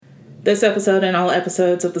This episode and all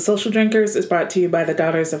episodes of The Social Drinkers is brought to you by the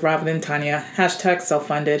daughters of Robin and Tanya. Hashtag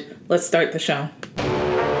self-funded. Let's start the show.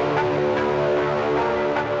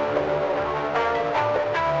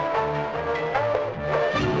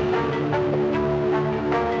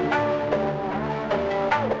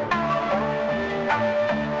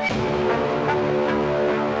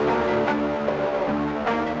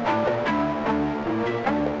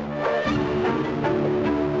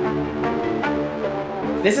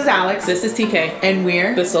 This is Alex. This is TK. And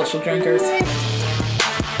we're The Social Drinkers.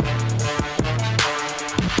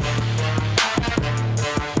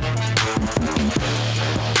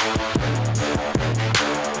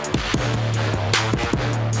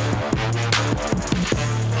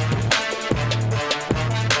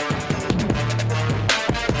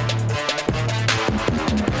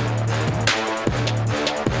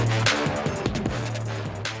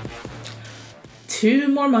 Two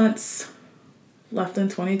more months left in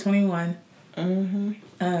 2021.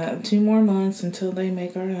 Mm-hmm. 2 more months until they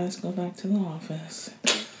make our ass go back to the office.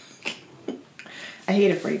 I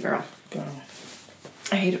hate it for you, girl. Girl.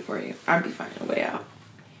 I hate it for you. I'd be finding a way out.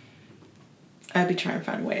 I'd be trying to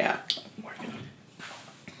find a way out. I'm working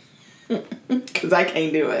on it. Because I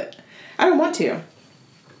can't do it. I don't want to.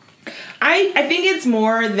 I think it's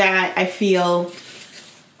more that I feel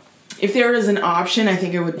if there is an option, I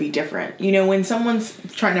think it would be different. You know, when someone's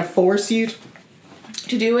trying to force you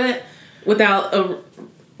to do it without a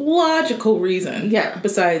logical reason. Yeah.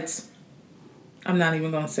 Besides, I'm not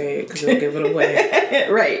even going to say it because it'll give it away.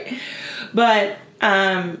 Right. But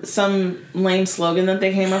some lame slogan that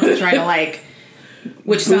they came up with trying to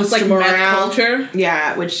which sounds like morale. meth culture.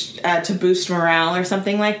 Yeah, which to boost morale or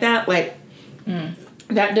something like that.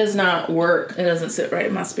 That does not work. It doesn't sit right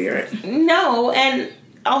in my spirit. No, and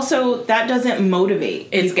also that doesn't motivate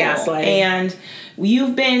It's people. gaslighting. And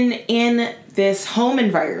you've been in this home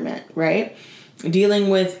environment, right? Dealing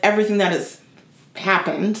with everything that has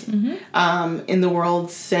happened in the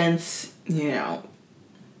world since,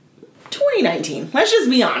 2019. Let's just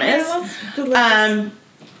be honest. Yeah,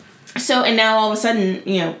 So, and now all of a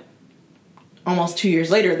sudden, almost 2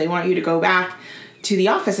 years later, they want you to go back to the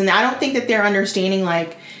office. And I don't think that they're understanding,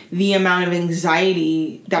 the amount of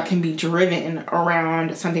anxiety that can be driven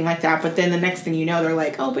around something like that. But then the next thing you know, they're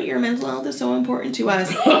like, oh, but your mental health is so important to us.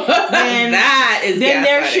 then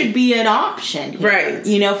there should be an option here. Right.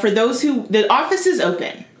 For those the office is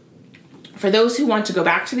open. For those who want to go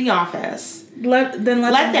back to the office, let them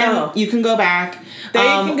go. You can go back. They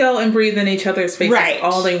can go and breathe in each other's faces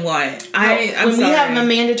all they want. When we have a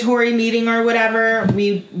mandatory meeting or whatever,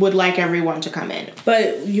 we would like everyone to come in.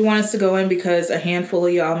 But you want us to go in because a handful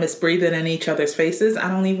of y'all miss breathing in each other's faces? I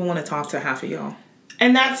don't even want to talk to half of y'all.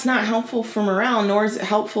 And that's not helpful for morale, nor is it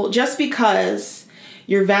helpful. Just because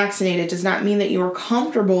you're vaccinated does not mean that you are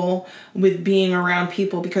comfortable with being around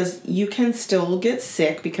people, because you can still get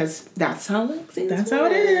sick, because that's how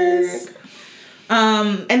it is.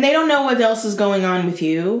 And they don't know what else is going on with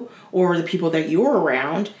you or the people that you're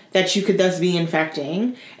around that you could thus be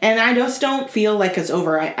infecting. And I just don't feel like it's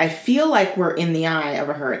over. I feel like we're in the eye of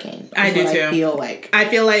a hurricane. I do too. I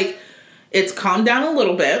feel like it's calmed down a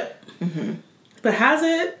little bit. Mm-hmm. But has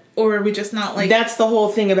it? Or are we just not That's the whole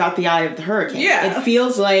thing about the eye of the hurricane. Yeah. It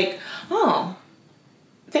feels like,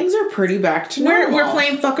 things are pretty back to normal. We're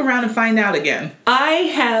playing fuck around and find out again.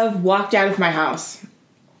 I have walked out of my house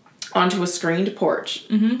onto a screened porch,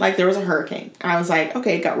 like there was a hurricane. I was like,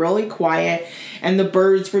 okay, it got really quiet, and the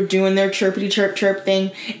birds were doing their chirpity chirp chirp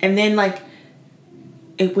thing, and then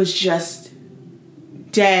it was just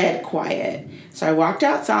dead quiet. So I walked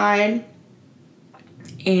outside,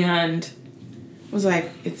 and was like,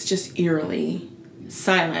 it's just eerily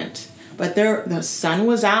silent. But the sun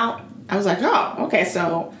was out. I was like, oh, okay,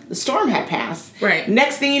 so the storm had passed. Right.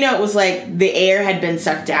 Next thing you know, it was like the air had been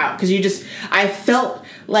sucked out, because I felt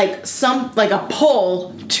like a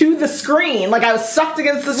pull to the screen, like I was sucked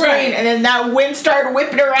against the screen, and then that wind started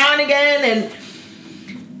whipping around again, and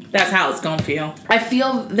that's how it's gonna feel. I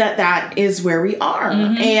feel that is where we are,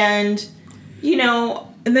 and and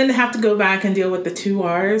then to have to go back and deal with the 2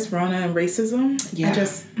 R's, Rona and racism. Yeah.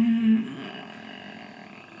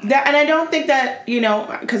 That, and I don't think that,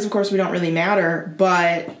 because of course we don't really matter,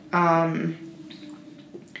 but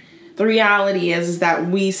the reality is that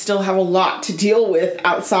we still have a lot to deal with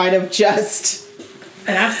outside of just.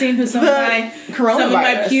 And I've seen who some of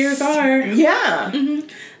my peers are. Yeah. Mm-hmm.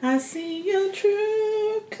 I see your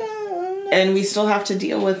true colors. And we still have to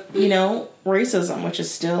deal with, racism, which is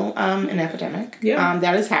still an epidemic. Yeah.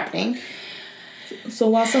 That is happening. So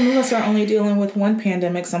while some of us are only dealing with one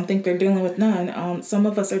pandemic, some think they're dealing with none. Some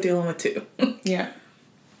of us are dealing with 2. Yeah.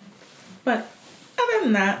 But other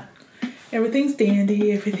than that, Everything's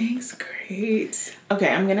dandy. Everything's great. Okay,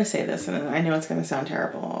 I'm gonna say this, and I know it's gonna sound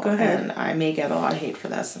terrible. Go ahead. And I may get a lot of hate for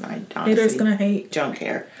this, and I honestly Haters gonna hate. don't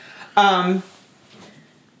care.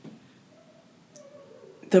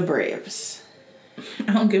 The Braves.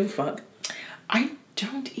 I don't give a fuck. I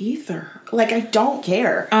don't either. Like, I don't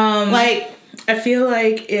care. Like, I feel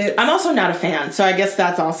like I'm also not a fan, so I guess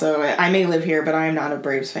that's also it. I may live here, but I am not a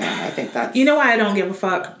Braves fan. I think that's... You know why I don't give a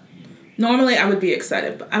fuck? Normally, I would be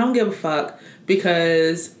excited, but I don't give a fuck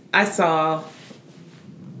because I saw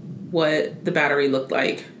what the Battery looked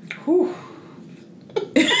like. Whew.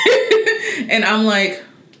 And I'm like...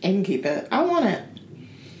 And keep it. I want it.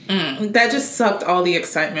 That just sucked all the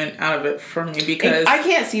excitement out of it for me because... I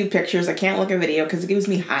can't see pictures. I can't look at video because it gives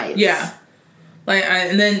me hives. Yeah. Like,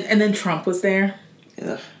 and then Trump was there.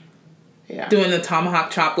 Ugh. Yeah. Doing the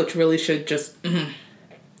tomahawk chop, which really should just...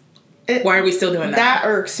 Why are we still doing that? That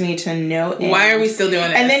irks me to no end. Why are we still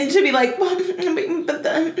doing it? And then to be like, well, but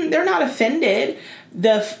they're not offended.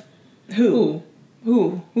 Who?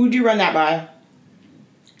 Who'd you run that by?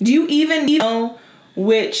 Do you even know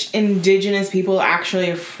which indigenous people actually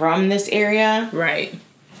are from this area? Right.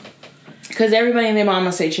 Because everybody and their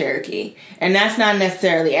mama say Cherokee. And that's not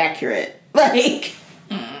necessarily accurate. Like...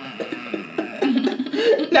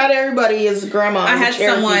 Not everybody is grandma. I had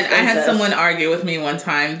someone argue with me one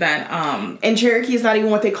time that and Cherokee is not even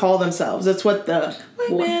what they call themselves. That's what the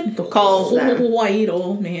white man calls them. White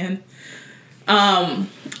old man. I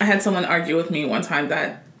had someone argue with me one time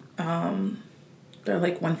that they're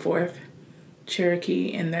like 1/4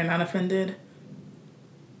 Cherokee and they're not offended.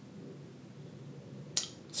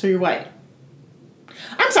 So you're white.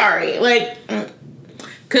 I'm sorry. Like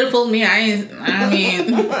could have fooled me. I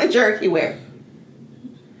mean Cherokee where?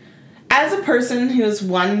 As a person who is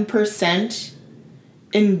 1%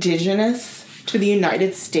 indigenous to the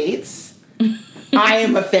United States, I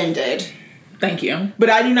am offended. Thank you. But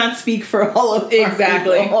I do not speak for all of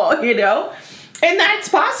exactly people, you know? And that's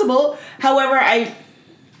possible. However, I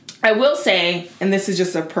will say, and this is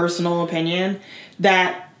just a personal opinion,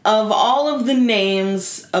 that of all of the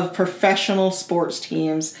names of professional sports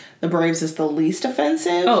teams, the Braves is the least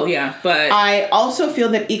offensive. Oh, yeah, but... I also feel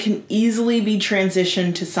that it can easily be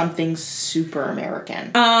transitioned to something super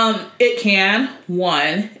American. It can.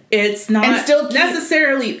 One, it's not and still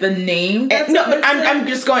necessarily the name. No, but I'm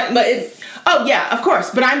just going... But it's... Oh, yeah, of course.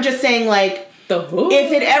 But I'm just saying, like... The who?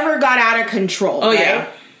 If it ever got out of control, oh, right? Yeah.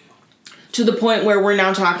 To the point where we're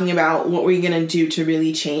now talking about what we're going to do to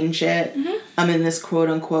really change it. Mm-hmm. In this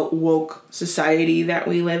quote-unquote woke society that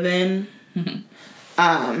we live in.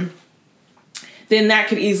 Mm-hmm. Then that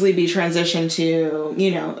could easily be transitioned to,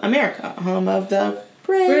 you know, America, home of the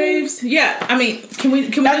Braves. Yeah, I mean, can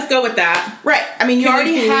we just go with that? Right. I mean, you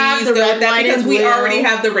already have the red, white, because and we blue. already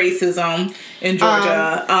have the racism in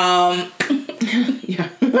Georgia. Yeah.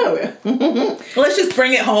 Oh, yeah. Let's just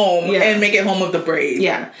bring it home and make it home of the Braves.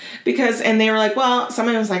 Yeah. Because, and they were like, well,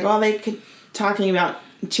 somebody was like, well, they could, talking about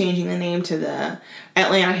changing the name to the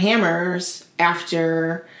Atlanta Hammers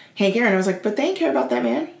after Hank Aaron. I was like, but they didn't care about that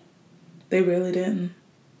man. They really didn't.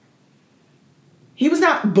 He was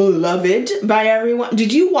not beloved by everyone.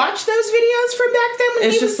 Did you watch those videos from back then?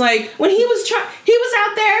 When he was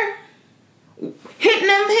out there hitting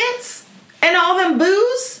them hits and all them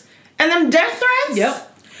boos and them death threats.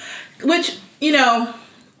 Yep. Which, you know,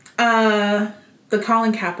 the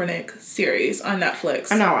Colin Kaepernick series on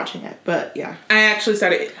Netflix. I'm not watching it, but yeah. I actually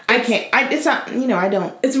started. It's not, you know, I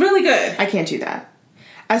don't. It's really good. I can't do that.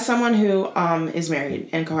 As someone who is married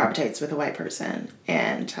and cohabitates with a white person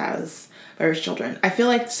and has various children, I feel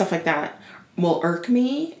like stuff like that will irk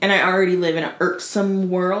me, and I already live in an irksome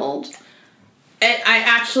world. And I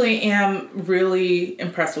actually am really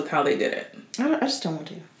impressed with how they did it. I just don't want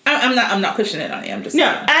to. I'm not pushing it on you. I'm just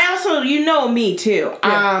saying. I also, you know me too.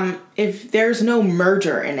 Yeah. If there's no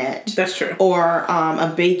murder in it, that's true, or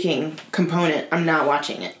a baking component, I'm not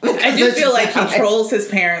watching it. I do feel like he trolls his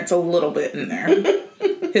parents a little bit in there.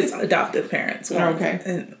 His adoptive parents. Well, okay.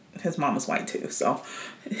 And his mom is white too, so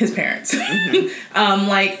his parents. Mm-hmm.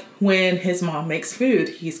 Like when his mom makes food,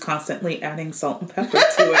 he's constantly adding salt and pepper to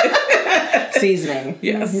it. Seasoning.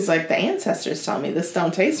 Yes. He's like, the ancestors tell me this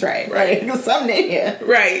don't taste right. Right. Someday.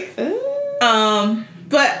 Right.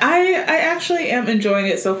 But I actually am enjoying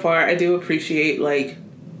it so far. I do appreciate like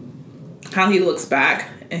how he looks back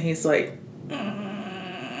and he's like,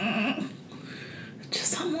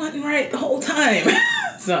 just I wasn't right the whole time.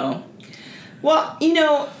 So, well, you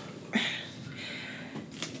know,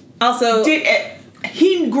 also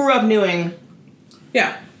he grew up knowing,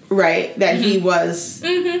 right, that he was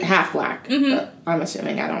half black. I'm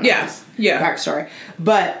assuming, I don't know. Yeah. His backstory,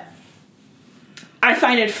 but I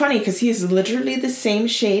find it funny because he's literally the same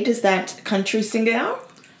shade as that country singer.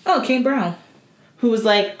 Oh, Kane Brown. Who was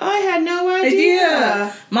like, I had no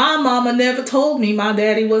idea. My mama never told me my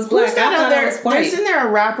daddy was black. Who's that other? Isn't there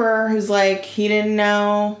a rapper who's like, he didn't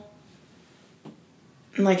know?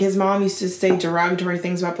 And like his mom used to say derogatory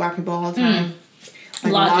things about black people all the time.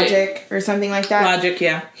 Like Logic or something like that. Logic,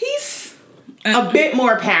 yeah. He's a bit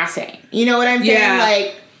more passing. You know what I'm saying? Yeah.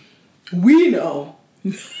 Like, we know.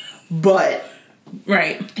 But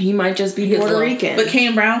right, he might just be Puerto Rican, but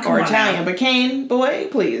Kane Brown, or Italian. But Kane, boy,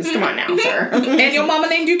 please, come on now, sir. And your mama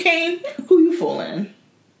named you Kane? Who you fooling?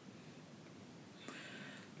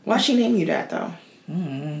 Why she name you that though?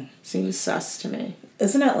 Seems sus to me.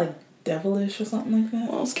 Isn't that like devilish or something like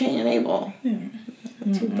that? Well, it's Cain and Abel. Yeah,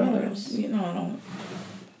 two brothers. You know, I don't.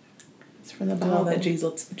 It's from the Bible. All that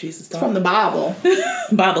Jesus talk. It's from the Bible.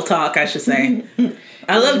 Bible talk, I should say.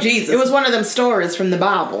 I love Jesus. It was one of them stories from the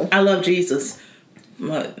Bible. I love Jesus.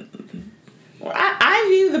 But I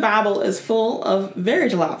view the Bible as full of very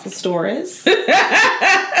delightful stories.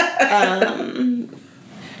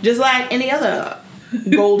 Just like any other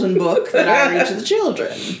golden book that I read to the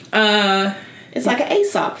children. It's like an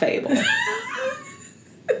Aesop fable.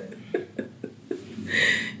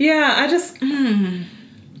 Yeah, I just...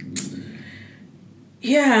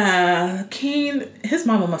 Yeah, Kane, his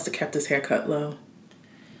mama must have kept his hair cut low.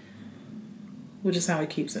 Which is how he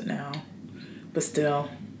keeps it now. But still.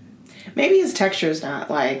 Maybe his texture's not,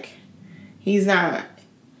 like... He's not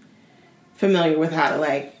familiar with how to,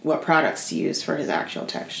 like, what products to use for his actual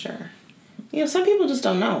texture. You know, some people just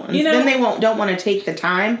don't know. And then they don't want to take the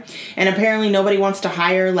time. And apparently nobody wants to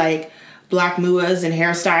hire, like, black muas and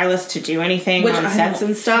hairstylists to do anything on sets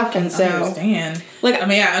and stuff. And so... understand. Like, I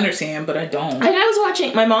mean, I understand, but I don't. I was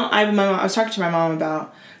watching... I was talking to my mom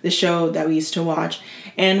about the show that we used to watch.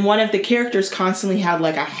 And one of the characters constantly had,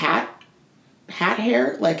 like, a hat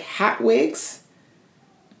hair, like hat wigs.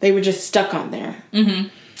 They were just stuck on there. Mm-hmm.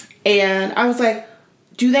 And I was like,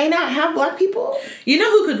 do they not have black people? You know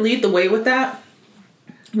who could lead the way with that?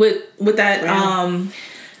 With that,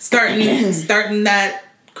 starting that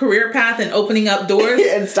career path and opening up doors.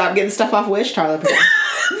 And stop getting stuff off Wish, Tyler Perry.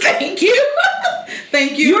 Thank you.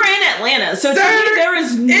 Thank you. You're in Atlanta, so there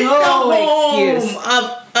is no excuse.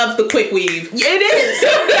 Of the quick weave. It is.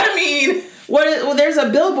 I mean... Well, there's a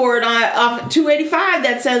billboard off 285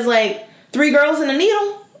 that says, like, 3 girls and a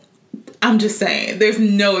needle. I'm just saying, there's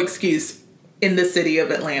no excuse in the city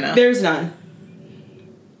of Atlanta. There's none.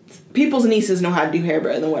 People's nieces know how to do hair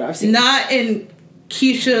better than what I've seen. Not in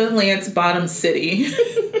Keisha Lance Bottom City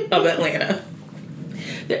of Atlanta.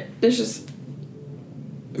 There's just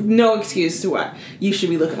no excuse to why you should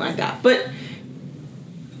be looking like that. But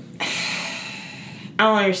I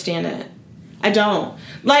don't understand it. I don't.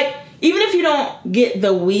 Like... Even if you don't get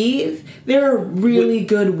the weave, there are really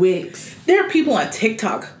good wigs. There are people on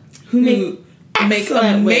TikTok who make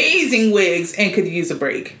amazing wigs and could use a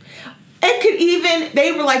break.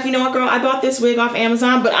 They were like, you know what, girl, I bought this wig off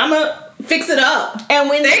Amazon, but I'm going to fix it up. And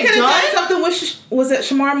when they could have done something with, was it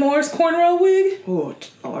Shamar Moore's cornrow wig? Oh,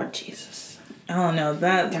 Lord Jesus. I don't know.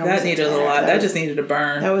 That needed a lot. That just needed to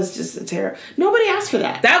burn. That was just a terror. Nobody asked for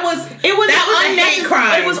that. That was a hate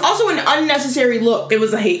crime. It was also an unnecessary look. It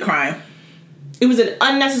was a hate crime. It was an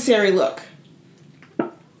unnecessary look.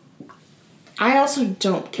 I also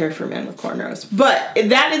don't care for men with cornrows, but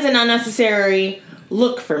that is an unnecessary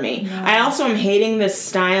look for me. No. I also am hating this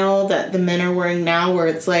style that the men are wearing now, where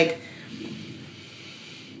it's like,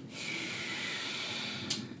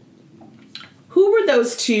 who were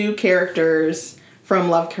those 2 characters from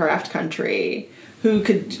Lovecraft Country who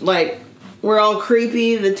could, like, were all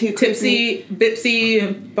creepy? The 2 Tipsy, Bipsy,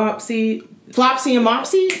 and Bopsy. Flopsy and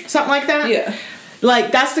Mopsy? Something like that? Yeah.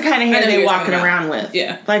 Like, that's the kind of hair they're walking around with.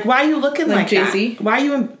 Yeah. Like, why are you looking like Jay-Z? that? Why are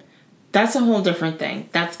you... That's a whole different thing.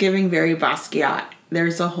 That's giving very Basquiat.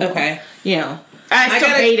 There's a whole... Okay. You know. I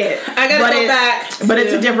still hate it. I gotta go back. But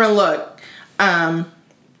it's a different look.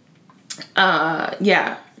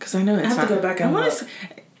 Yeah. Because I know it's I have to go back and look.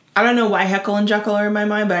 I don't know why Heckle and Jekyll are in my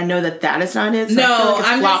mind, but I know that is not it. So no, I feel like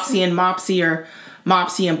it's Flopsy and Mopsy, or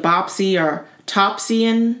Mopsy and Bopsy, or Topsy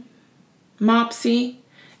and Mopsy.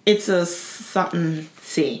 It's a something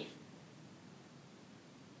C.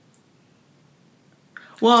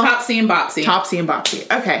 Well, Topsy and Bopsy. Topsy and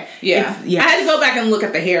Bopsy. Okay. Yeah. I had to go back and look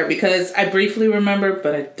at the hair because I briefly remember,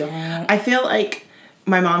 but I don't. I feel like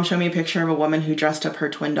my mom showed me a picture of a woman who dressed up her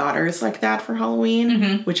twin daughters like that for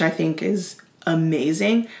Halloween, which I think is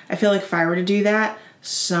amazing. I feel like if I were to do that,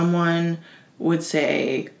 someone would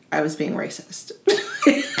say I was being racist.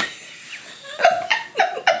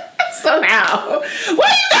 So now, why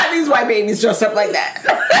you got these white babies dressed up like that?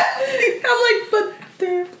 I'm like, but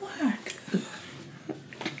they're black.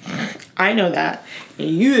 I know that. And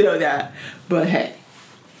you know that. But hey.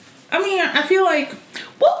 I mean, I feel like...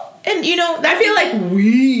 Well, and you know... I feel like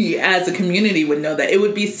we, as a community, would know that. It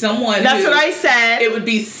would be someone That's what I said. It would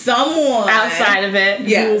be someone... outside of it.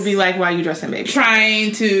 Yes. Who will be like, why are you dressing baby?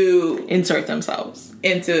 Trying to... insert themselves.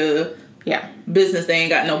 Into... Yeah. Business they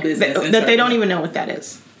ain't got no business. That they don't even know what that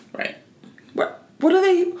is. Right. What are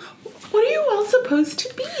they... What are you all supposed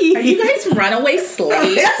to be? Are you guys runaway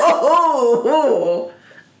slaves? Oh.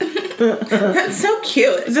 That's so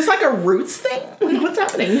cute. Is this like a Roots thing? Like, what's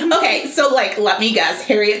happening? Okay, so like, let me guess.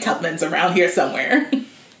 Harriet Tubman's around here somewhere.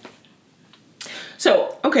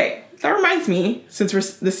 So, okay, that reminds me, since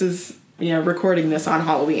this is recording this on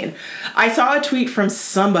Halloween, I saw a tweet from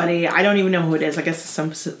somebody. I don't even know who it is. I guess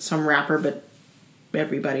it's some rapper, but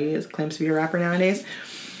everybody claims to be a rapper nowadays.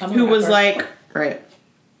 Who was like, right?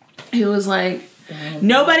 Who was like,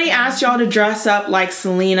 nobody asked y'all to dress up like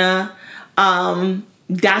Selena.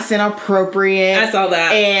 That's inappropriate. I saw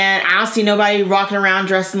that. And I don't see nobody walking around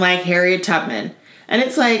dressing like Harriet Tubman. And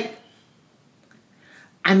it's like,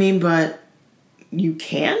 I mean, but you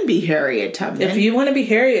can be Harriet Tubman. If you want to be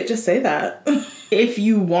Harriet, just say that. If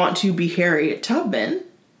you want to be Harriet Tubman,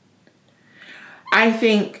 I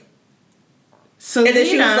think Selena... And then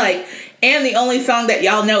she was like, and the only song that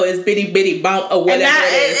y'all know is Bitty Bitty Bump or whatever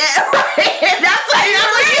it is. That's like,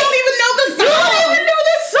 I'm like, you don't even know the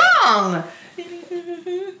song.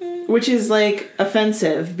 Which is like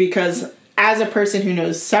offensive because as a person who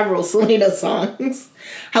knows several Selena songs,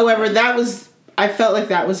 however, I felt like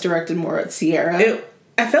that was directed more at Sierra.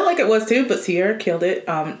 I felt like it was too, but Sierra killed it.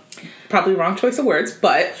 Probably wrong choice of words,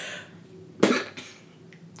 but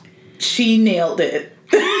she nailed it.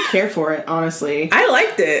 I didn't care for it, honestly. I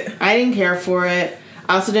liked it. I didn't care for it.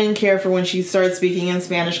 I also didn't care for when she started speaking in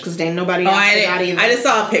Spanish because ain't nobody asked for that either. I just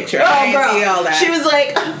saw a picture. Oh, I didn't girl. see all that. She was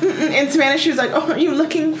like, in Spanish, she was like, oh, are you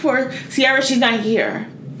looking for Sierra? She's not here.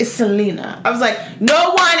 It's Selena. I was like, no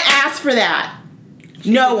one asked for that.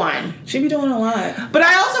 No one. She be doing a lot. But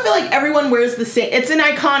I also feel like everyone wears the same. It's an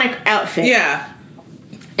iconic outfit. Yeah.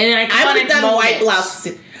 And an iconic I would have done moment. white blouse.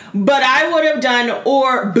 But I would have done,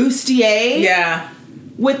 or bustier. Yeah.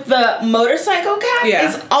 With the motorcycle cap Yeah.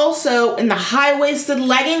 is also, in the high-waisted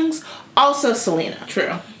leggings, also Selena.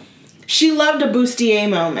 True. She loved a bustier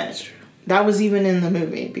moment. That was even in the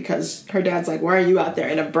movie because her dad's like, why are you out there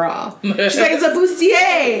in a bra? She's like, it's a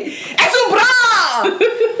bustier! Es un bra!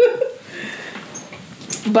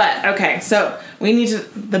 But, okay, so we need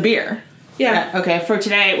the beer. Yeah. Okay, for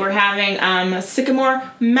today we're having Sycamore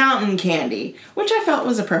Mountain Candy, which I felt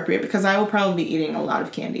was appropriate because I will probably be eating a lot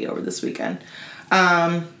of candy over this weekend.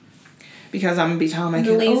 Because I'm going to be telling my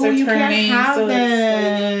kids, oh, you can't have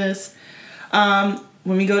this.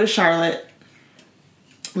 When we go to Charlotte,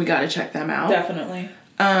 we got to check them out. Definitely.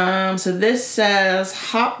 So this says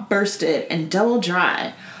hop bursted and double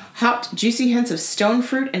dry. Hopped juicy hints of stone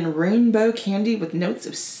fruit and rainbow candy with notes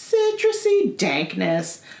of citrusy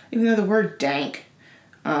dankness. Even though the word dank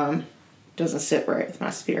doesn't sit right with my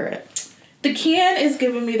spirit. The can is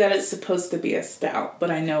giving me that it's supposed to be a stout,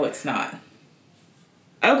 but I know it's not.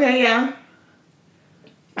 Okay, yeah.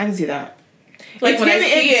 I can see that. Like when I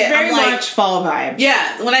see it, very I'm like, much fall vibes.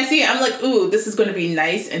 Yeah, when I see it, I'm like, ooh, this is going to be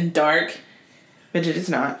nice and dark. But it is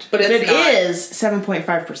not. But it is 7.5%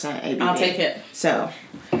 ABV. I'll take it. So,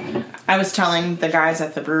 I was telling the guys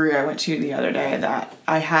at the brewery I went to the other day that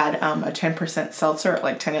I had a 10% seltzer at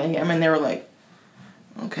like 10 a.m. and they were like,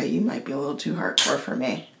 okay, you might be a little too hardcore for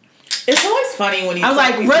me. It's always funny when you. I was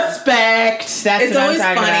like, people, respect. That's it's what always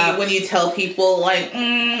I'm funny about. when you tell people like,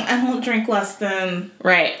 I don't drink less than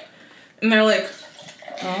right, and they're like,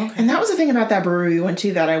 oh, okay. And that was the thing about that brewery we went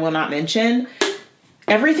to that I will not mention.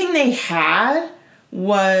 Everything they had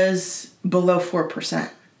was below 4%,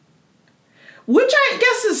 which I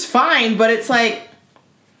guess is fine. But it's like,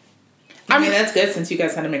 I mean, that's good since you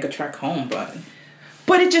guys had to make a trek home, but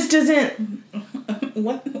it just doesn't.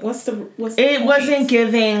 What's the it point? Wasn't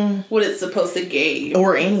giving what it's supposed to give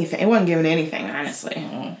or anything. It wasn't giving anything, honestly.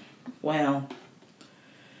 Oh, well.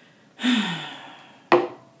 There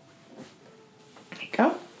you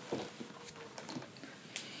go.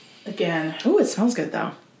 Again. Ooh, it smells good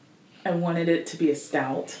though. I wanted it to be a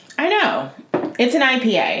stout. I know. It's an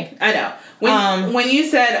IPA. I know. When you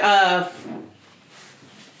said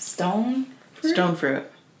stone fruit? Stone fruit.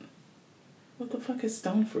 What the fuck is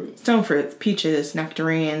stone fruit? Stone fruit. Peaches,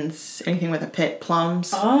 nectarines, anything with a pit,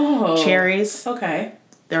 plums, cherries. Okay.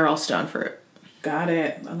 They're all stone fruit. Got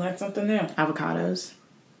it. I learned something new. Avocados.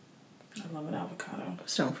 I love an avocado.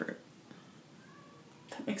 Stone fruit.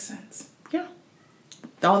 That makes sense. Yeah.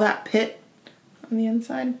 All that pit on the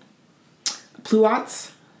inside.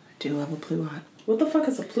 Pluots. I do love a pluot. What the fuck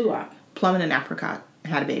is a pluot? Plum and an apricot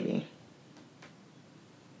had a baby.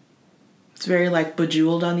 It's very like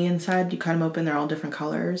bejeweled on the inside. You cut them open, they're all different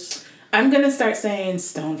colors. I'm going to start saying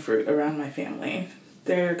stone fruit around my family.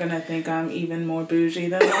 They're going to think I'm even more bougie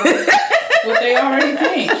than what they already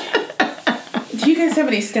think. Do you guys have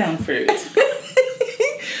any stone fruit?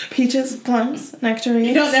 Peaches, plums, nectarines.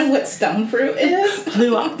 You don't know what stone fruit is?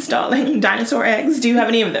 Pluots, darling. Dinosaur eggs. Do you have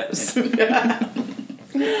any of those?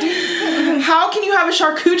 How can you have a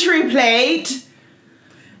charcuterie plate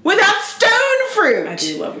without stone fruit? I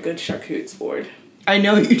do love a good charcuterie board. I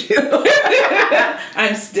know you do.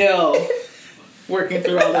 I'm still working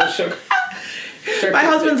through all those sugar. My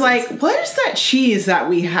husband's like, what is that cheese that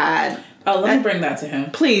we had? Oh, let me bring that to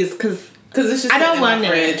him. Please, because it's just I don't want in my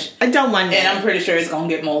fridge. I don't want it. And I'm pretty sure it's going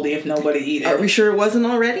to get moldy if nobody eat it. Are we sure it wasn't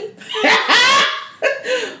already?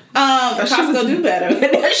 Costco do better.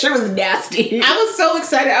 That shit was nasty. I was so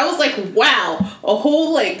excited. I was like, wow, a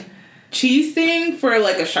whole like cheese thing for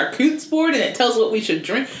like a charcuterie board, and it tells what we should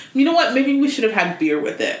drink. You know what? Maybe we should have had beer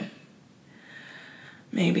with it.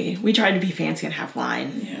 Maybe. We tried to be fancy and have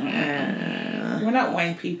wine. Yeah. We're not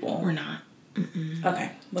wine people. We're not. Mm-mm.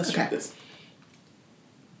 Okay, let's try this.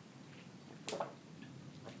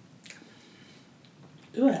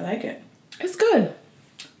 Ooh, I like it. It's good.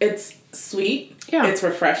 It's sweet. Yeah. It's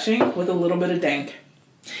refreshing with a little bit of dank.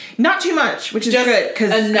 Not too much, which is Just good,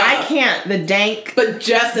 because enough. I can't. The dank. But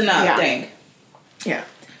just enough dank. Yeah.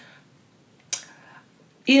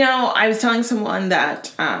 You know, I was telling someone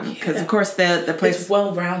that, because of course the place... It's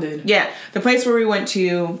well-rounded. Yeah. The place where we went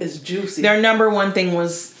to... It's juicy. Their number one thing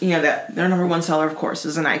was, you know, that their number one seller, of course,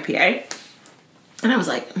 is an IPA. And I was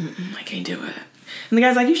like, I can't do it. And the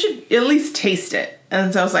guy's like, you should at least taste it.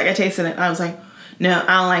 And so I was like, I tasted it. And I was like, no,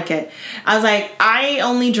 I don't like it. I was like, I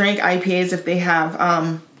only drink IPAs if they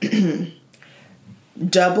have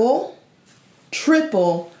double,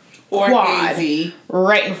 triple, or quad hazy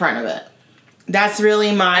right in front of it. That's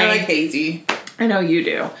really my... I like hazy. I know you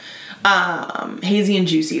do. Hazy and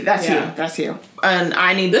juicy. That's you. That's you. And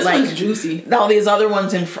I need this like one's juicy. All these other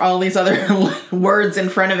ones and all these other words in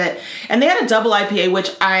front of it. And they had a double IPA,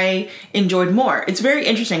 which I enjoyed more. It's very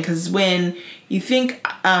interesting because when you think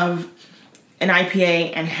of an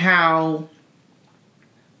IPA and how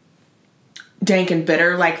dank and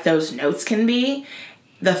bitter like those notes can be,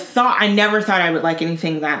 I never thought I would like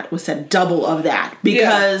anything that was said double of that,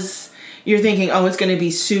 because you're thinking, oh, it's going to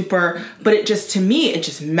be super, but it just, to me, it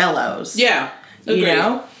just mellows. Yeah. Agreed. You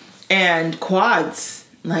know? And quads,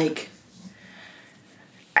 like,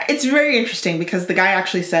 it's very interesting because the guy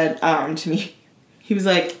actually said to me, he was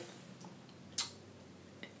like,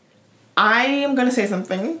 I am going to say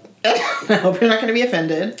something. I hope you're not going to be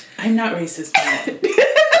offended. I'm not racist.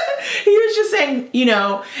 He was just saying, you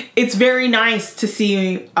know, it's very nice to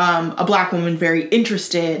see a black woman very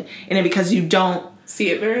interested in it, because you don't see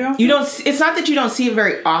it very often. It's not that you don't see it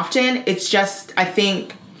very often. It's just, I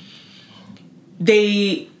think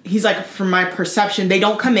he's like, from my perception, they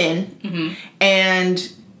don't come in. Mm-hmm.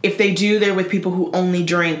 And if they do, they're with people who only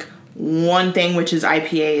drink one thing, which is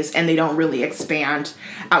IPAs, and they don't really expand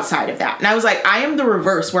outside of that. And I was like, I am the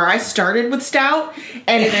reverse, where I started with stout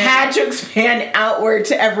and had to expand outward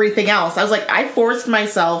to everything else. I was like, I forced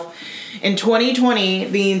myself in 2020,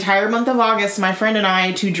 the entire month of August, my friend and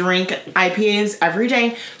I, to drink IPAs every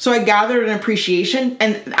day. So I gathered an appreciation,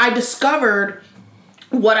 and I discovered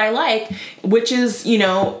what I like, which is, you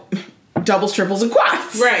know, doubles, triples, and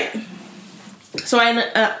quads. Right. So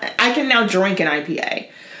I can now drink an IPA.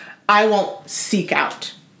 I won't seek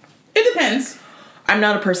out. It depends. I'm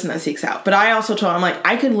not a person that seeks out. But I also told him, like,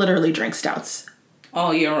 I could literally drink stouts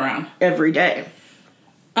all year round. Every day.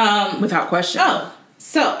 Without question. Oh.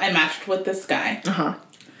 So I matched with this guy. Uh-huh.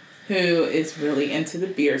 Who is really into the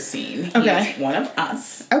beer scene. Okay. He's one of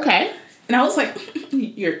us. Okay. And I was like,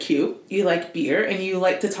 you're cute. You like beer. And you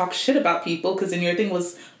like to talk shit about people. Because then your thing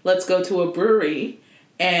was, let's go to a brewery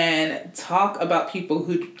and talk about people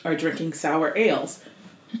who are drinking sour ales.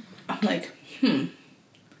 I'm like,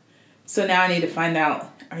 So now I need to find out,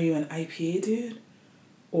 are you an IPA dude?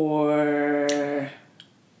 Or...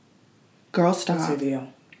 Girl, stop. What's your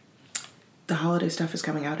deal? The holiday stuff is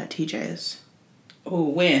coming out at TJ's. Oh,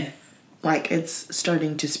 when? Like, it's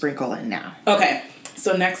starting to sprinkle in now. Okay.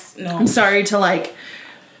 So no. I'm sorry to, but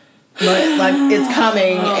it's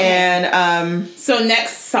coming, and, So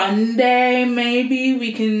next Sunday, maybe,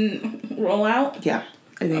 we can roll out? Yeah.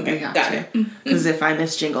 I think we have got to. Because if I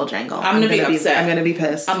miss Jingle Jangle, I'm gonna be upset. I'm gonna be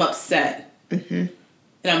pissed. I'm upset. Mm-hmm.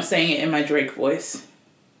 And I'm saying it in my Drake voice.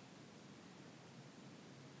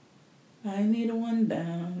 I need one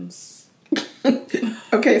dance.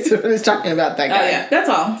 Okay, so we're just talking about that guy. Oh, yeah, that's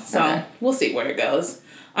all. So, Okay. we'll see where it goes.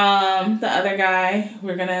 The other guy,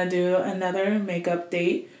 we're gonna do another makeup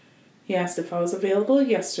date. He asked if I was available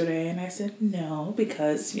yesterday, and I said no,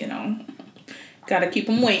 because, gotta keep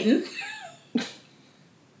him waiting.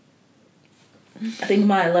 I think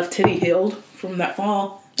my left titty healed from that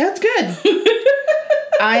fall. That's good.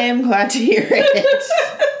 I am glad to hear it.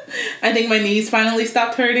 I think my knees finally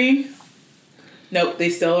stopped hurting. Nope, they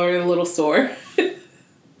still are a little sore.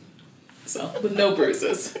 So, but no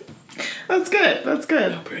bruises. That's good. That's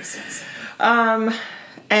good. No bruises.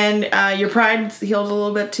 And your pride healed a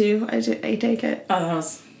little bit too. I take it. Oh, that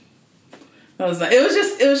was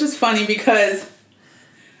it was just funny because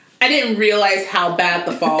I didn't realize how bad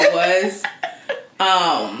the fall was.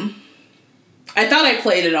 I thought I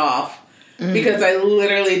played it off because I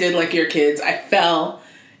literally did like your kids. I fell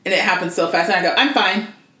and it happened so fast, and I go, I'm fine.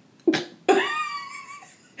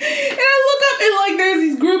 And I look up and like there's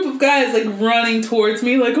these group of guys like running towards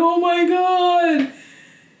me like, oh my god.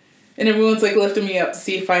 And everyone's like lifting me up to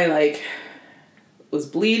see if I like was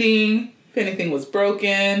bleeding, if anything was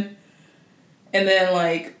broken. And then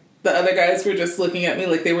like the other guys were just looking at me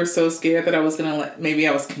like they were so scared that I was gonna maybe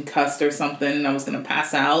I was concussed or something and I was gonna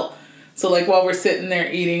pass out. So like while we're sitting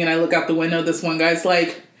there eating and I look out the window, this one guy's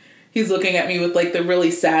like, he's looking at me with like the really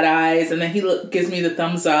sad eyes, and then he gives me the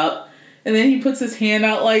thumbs up. And then he puts his hand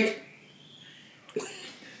out, like,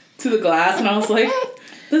 to the glass, and I was like,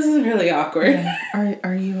 this is really awkward.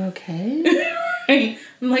 Are you okay? I'm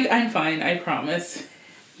like, I'm fine, I promise.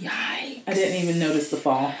 Yikes. I didn't even notice the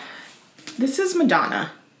fall. This is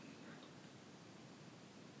Madonna.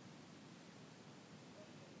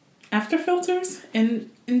 After filters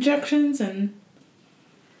and injections and...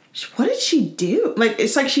 What did she do? Like,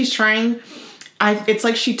 it's like she's trying... It's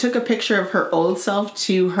like she took a picture of her old self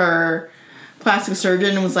to her plastic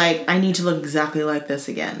surgeon and was like, I need to look exactly like this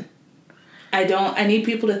again. I need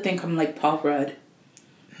people to think I'm like Paul Rudd.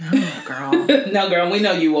 No, girl. No, girl, we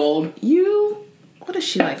know you old. What is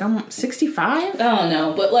she like? I'm 65? I don't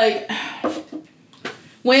know, but like...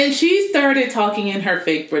 When she started talking in her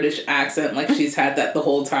fake British accent like she's had that the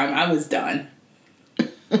whole time, I was done. I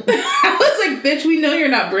was like, bitch, we know you're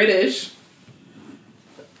not British.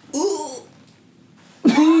 Ooh.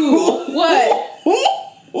 Ooh, what?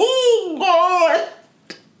 Oh, God.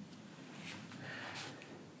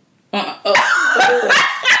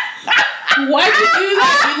 Why'd you do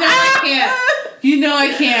that? You know I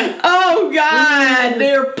can't. Oh, God.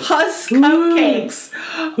 They're pus cupcakes.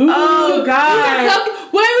 Oh, God.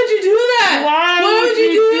 Why would you do that? Why would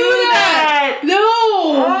you do that? No.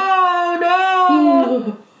 Oh, no.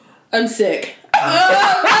 Ooh. I'm sick. Oh,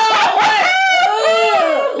 no.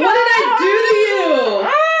 What did I do to you?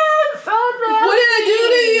 Oh, it's so nasty. What did I do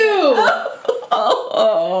to you?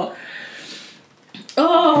 Oh.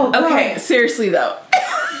 Oh, God. Okay, seriously, though.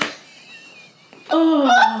 Oh.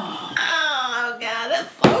 Oh, God,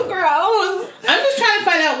 that's so gross. I'm just trying to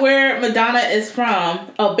find out where Madonna is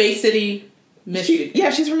from. Oh, Bay City,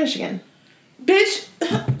 Michigan. She's from Michigan. Bitch,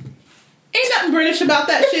 ain't nothing British about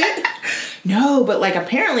that shit. No, but like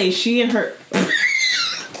apparently she and her...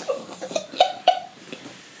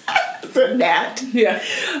 So that. Yeah.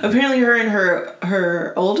 Apparently her and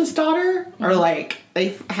her oldest daughter are like,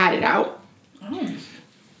 they've had it out. Oh.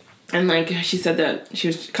 And like she said that she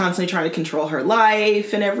was constantly trying to control her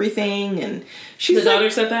life and everything, and she's The like, daughter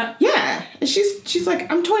said that? yeah, and she's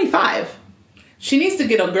like, I'm 25. She needs to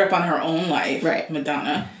get a grip on her own life. Right.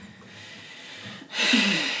 Madonna.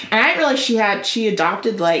 And I didn't realize she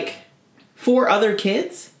adopted like 4 other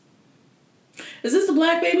kids. Is this the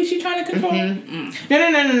black baby she's trying to control?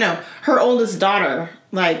 Mm-hmm. No. Her oldest daughter,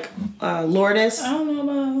 like Lourdes. I don't know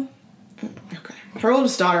about... Okay. Her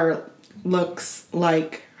oldest daughter looks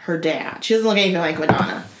like her dad. She doesn't look anything like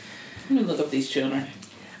Madonna. Let me look up these children.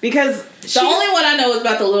 Because The only one I know is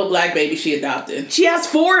about the little black baby she adopted. she has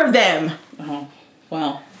 4 of them. Oh,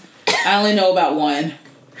 well, I only know about one.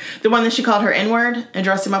 The one that she called her N-word and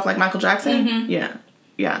dressed him up like Michael Jackson? Mm-hmm.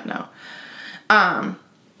 Yeah, no.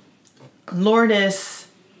 Lourdes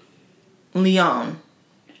Leon.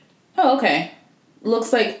 Oh, okay.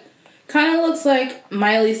 Kind of looks like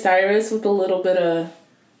Miley Cyrus with a little bit of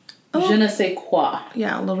je ne sais quoi.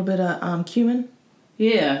 Yeah, a little bit of cumin.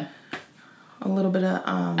 Yeah. A little bit of...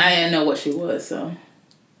 I didn't know what she was, so...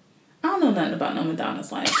 I don't know nothing about no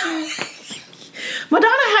Madonna's life. Madonna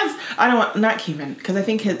has... not cumin, because I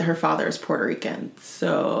think her father is Puerto Rican.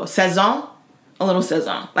 So, sazon. A little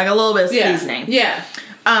sazon. Like a little bit of seasoning. Yeah.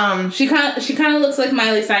 She kind of looks like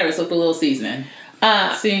Miley Cyrus with a little seasoning.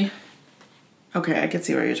 See? Okay, I can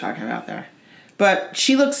see what you're talking about there. But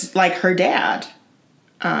she looks like her dad.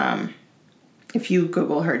 If you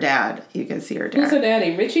Google her dad, you can see her dad. Who's her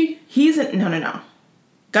daddy? Richie? No.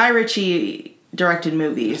 Guy Ritchie directed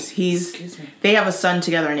movies. Excuse me. They have a son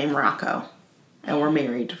together named Rocco. And were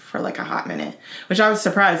married for like a hot minute. Which I was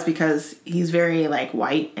surprised because he's very like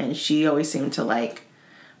white and she always seemed to like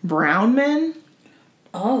brown men.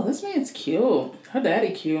 Oh, this man's cute. Her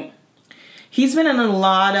daddy cute. He's been in a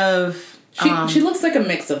lot of... She looks like a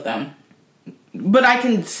mix of them. But I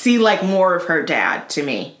can see like more of her dad to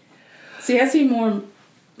me. See, I see more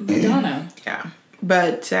Madonna. Yeah.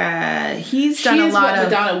 But he's done a lot what of...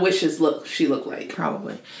 Madonna wishes she looked like.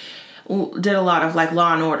 Probably. Did a lot of like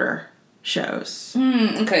Law and Order shows.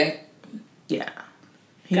 Okay. Yeah.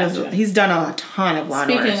 Gotcha. He's done a ton of Law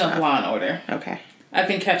and Order Speaking stuff. of Law and Order. Okay. I've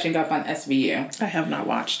been catching up on SVU. I have not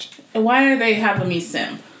watched. And why are they having me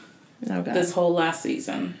simp Oh, God. this whole last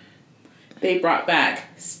season? They brought back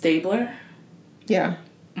Stabler. Yeah.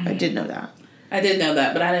 I did know that. I did know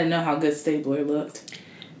that, but I didn't know how good Stabler looked.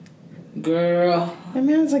 Girl. That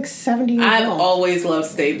man's like 70 years I've old. always loved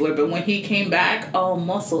Stabler, but when he came back all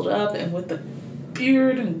muscled up and with the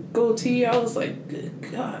beard and goatee, I was like, good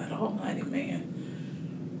God almighty, man.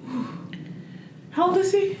 How old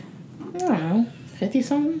is he? I don't know.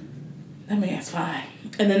 50-something? That man's fine.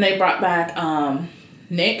 And then they brought back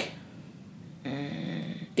Nick.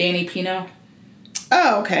 Danny Pino.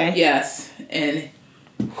 Oh, okay. Yes. And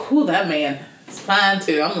that man is fine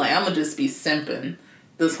too. I'm like, I'm going to just be simping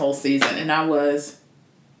this whole season. And I was.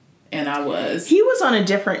 He was on a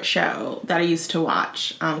different show that I used to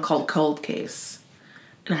watch called Cold Case.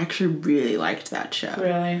 And I actually really liked that show.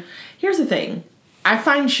 Really? Here's the thing. I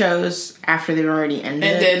find shows after they've already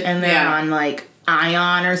ended and they're on like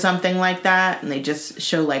Ion or something like that, and they just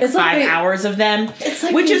show like 5 hours of them,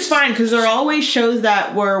 which is fine because there are always shows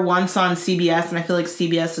that were once on CBS, and I feel like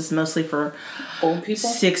CBS is mostly for old people,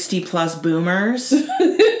 60+ boomers.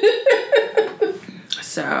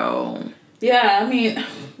 So yeah, I mean,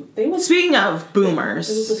 speaking of boomers,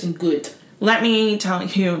 it was looking good. Let me tell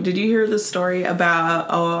you. Did you hear the story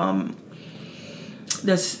about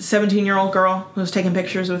this 17-year-old girl who was taking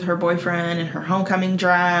pictures with her boyfriend in her homecoming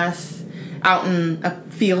dress out in a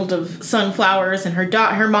field of sunflowers, and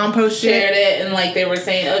her mom shared it, and like they were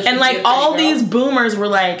saying, oh, and like all these boomers were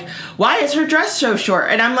like, why is her dress so short?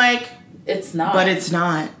 And I'm like, it's not. But it's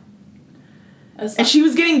not. And she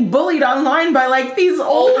was getting bullied online by like these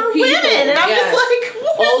older women, and I'm just like,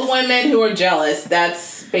 what? Old women who are jealous.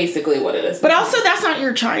 That's basically what it is. But also, that's not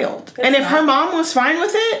your child. And if her mom was fine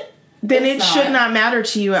with it, then it should not matter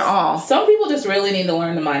to you at all. Some people just really need to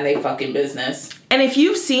learn to mind their fucking business. And if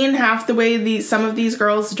you've seen half the way some of these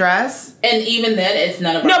girls dress, and even then, it's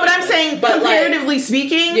none of our No, but business. I'm saying, comparatively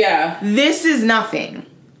speaking, this is nothing.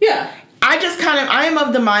 Yeah. I am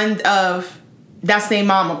of the mind of, that's their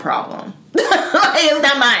mama problem. It's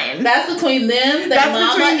not mine. That's between them,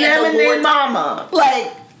 That's between them and their mama.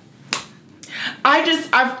 Like,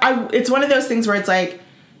 it's one of those things where it's like,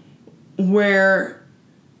 where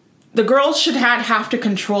the girls should have to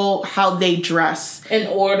control how they dress in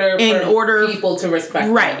order for people to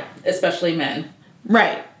respect them, especially men.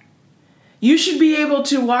 Right. You should be able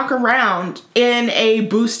to walk around in a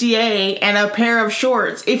bustier and a pair of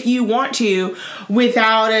shorts if you want to,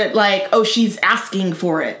 without it like, oh, she's asking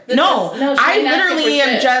for it. No, I literally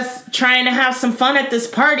am just trying to have some fun at this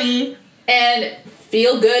party and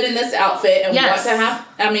feel good in this outfit and want to have.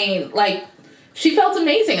 I mean, like, she felt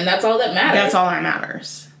amazing, and that's all that matters. That's all that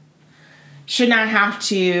matters. Should not have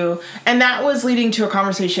to. And that was leading to a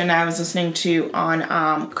conversation I was listening to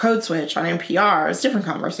on Code Switch on NPR. It was different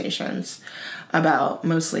conversations about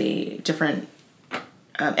mostly different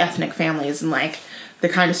ethnic families and like the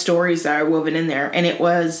kind of stories that are woven in there. And it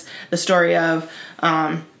was the story of,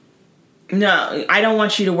 no, I don't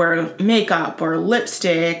want you to wear makeup or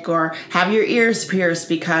lipstick or have your ears pierced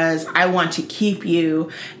because I want to keep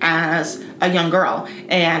you as a young girl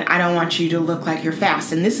and I don't want you to look like you're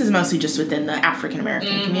fast. And this is mostly just within the African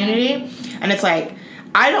American community. And it's like,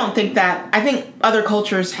 I think other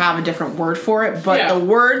cultures have a different word for it, but the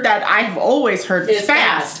word that I've always heard is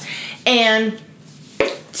fast. And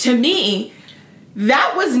to me,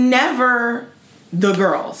 that was never the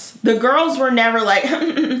girls. The girls were never like,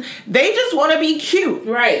 they just want to be cute.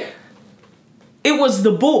 Right. It was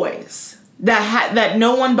the boys that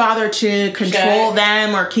no one bothered to control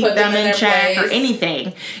them or keep them in check or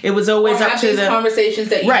anything. It was always up to the conversations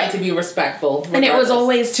that you need to be respectful. Regardless. And it was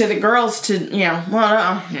always to the girls to,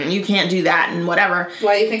 well, you can't do that and whatever.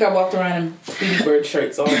 Why do you think I walked around in Tweety Bird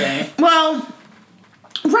shirts all day? Well,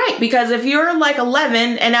 right, because if you're like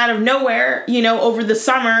 11 and out of nowhere, over the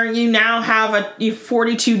summer, you now have a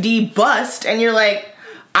 42D bust and you're like,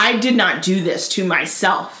 I did not do this to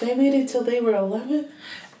myself. They waited till they were 11?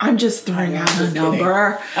 I'm just throwing out a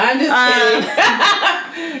number. I'm just kidding.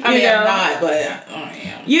 I mean, I'm not, but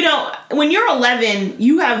yeah. You know, when you're 11,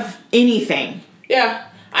 you have anything. Yeah.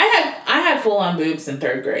 I had full-on boobs in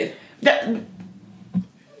 3rd grade.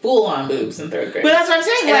 Full-on boobs in 3rd grade. But that's what I'm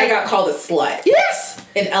saying. And I got called a slut. Yes.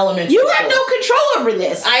 In elementary You school. have no control over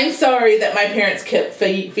this. I'm sorry that my parents kept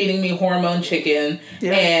feeding me hormone chicken.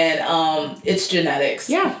 Yeah. And it's genetics.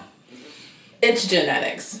 Yeah. It's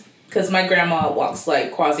genetics. Because my grandma walks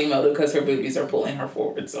like Quasimodo because her boobies are pulling her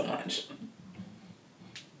forward so much.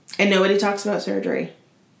 And nobody talks about surgery.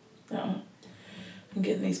 No. I'm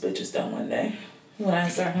getting these bitches done one day. Before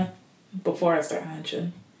I start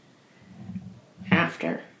hunching.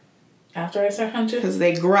 After I start hunching? Because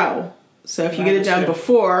they grow. So if you get it done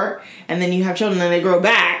before, and then you have children, then they grow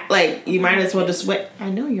back, like, you might as well just wait. I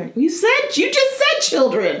know you just said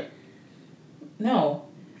children. No.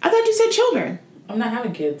 I thought you said children. I'm not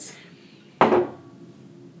having kids.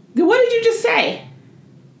 What did you just say?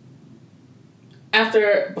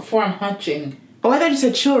 Before I'm hunching. Oh, I thought you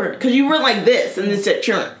said children. Because you went like this, and then said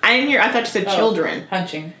children. I didn't hear, I thought you said children.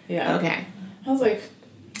 Hunching, yeah. Okay. I was like...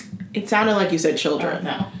 It sounded like you said children.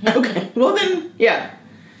 No. Okay. Well then, yeah.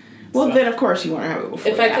 Well then, of course you want to have it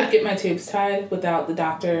before If that. I could get my tubes tied without the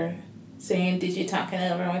doctor saying, "Did you talk it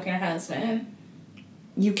over with your husband?"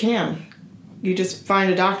 You can. You just find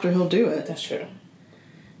a doctor who'll do it. That's true.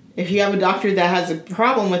 If you have a doctor that has a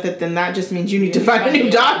problem with it, then that just means you need to find a new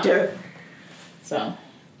doctor. So,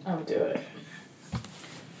 I would do it.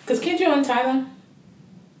 Because can't you untie them?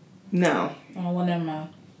 No. Oh, well, never mind.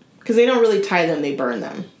 Because they don't really tie them, they burn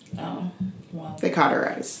them. Oh, well. They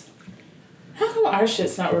cauterize. How come our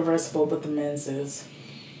shit's not reversible, but the men's is?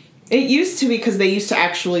 It used to be because they used to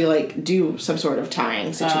actually, like, do some sort of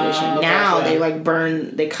tying situation. Now they, like,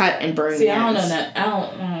 they cut and burn. See, I don't know that. I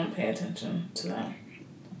don't pay attention to that.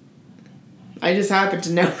 I just happen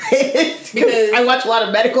to know it because I watch a lot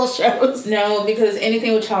of medical shows. No, because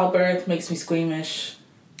anything with childbirth makes me squeamish.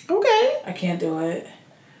 Okay. I can't do it.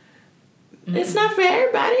 It's not for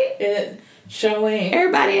everybody.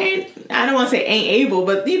 Everybody ain't, I don't want to say ain't able,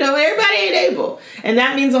 but, everybody ain't able. And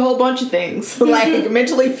that means a whole bunch of things. Like,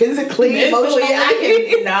 mentally, physically, emotionally. I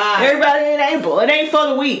cannot. Everybody ain't able. It ain't for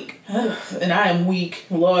the weak. And I am weak.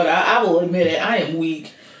 Lord, I will admit it. I am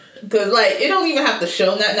weak. Because, like, it don't even have to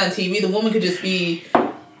show nothing on TV. The woman could just be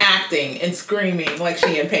acting and screaming like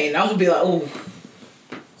she in pain. I'm going to be like, oh,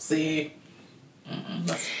 see. And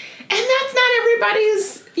that's not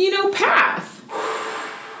everybody's, path.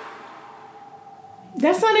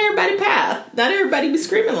 That's not everybody's path. Not everybody be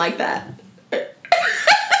screaming like that. I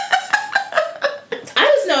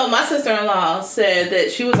just know my sister-in-law said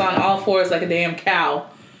that she was on all fours like a damn cow.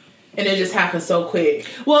 And it just happened so quick.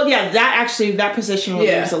 Well, yeah, that position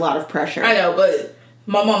relieves a lot of pressure. I know, but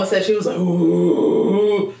my mama said she was like,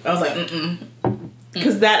 ooh. I was like,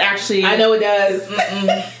 Because that actually... I know it does.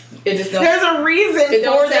 It just don't... There's a reason it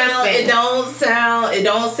don't for sound, this thing. It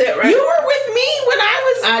don't sit right. You were with me when I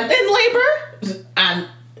was in labor?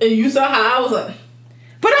 And you saw how I was like...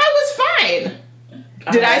 But I was fine.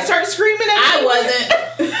 Did I start screaming at you? I wasn't.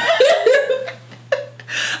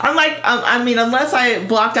 I'm like, unless I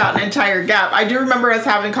blocked out an entire gap. I do remember us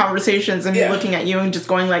having conversations and me looking at you and just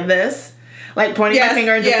going like this. Like pointing my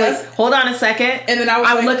finger and just like, hold on a second. And then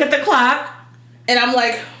I would look at the clock. And I'm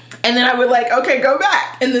like... And then I would like, okay, go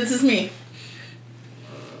back. And this is me.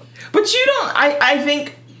 But you don't, I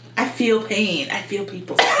think... I feel pain. I feel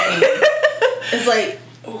people's pain. It's like...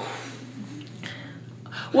 Ooh.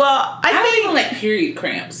 Well, I don't even like period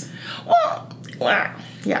cramps. Well,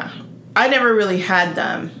 yeah. I never really had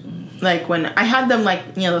them. Like when I had them,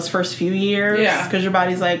 like, those first few years. Yeah. Because your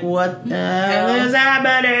body's like, what the hell is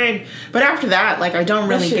happening? But after that, like, I don't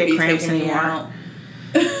really get cramps anymore.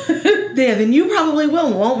 Yeah, then you probably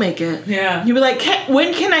won't make it. Yeah. You'll be like,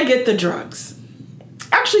 when can I get the drugs?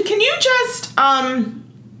 Actually, can you just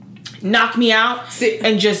knock me out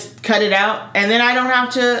and just cut it out, and then I don't have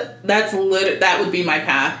to... That would be my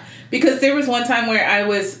path. Because there was one time where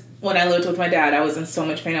when I lived with my dad, I was in so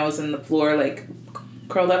much pain. I was in the floor, like,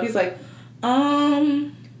 curled up. He's like,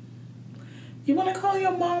 you want to call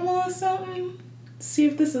your mama or something? See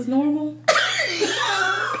if this is normal?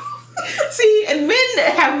 See, and men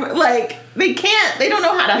have, like, they don't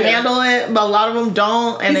know how to handle it, but a lot of them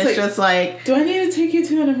don't, and it's just like... Do I need to take you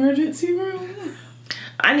to an emergency room?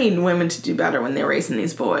 I need women to do better when they're raising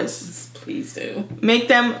these boys. Please do. Make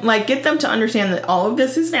them, like, get them to understand that all of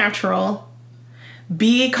this is natural.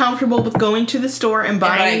 Be comfortable with going to the store and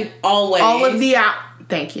buying all of the...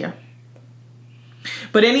 Thank you.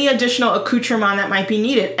 But any additional accoutrement that might be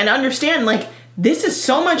needed. And understand, like, this is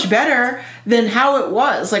so much better than how it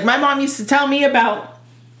was. Like, my mom used to tell me about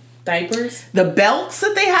diapers, the belts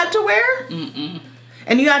that they had to wear. Mm-mm.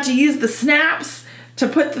 And you had to use the snaps to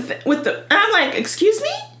put with the... And I'm like, excuse me?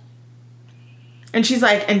 And she's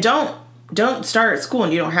like, and don't start at school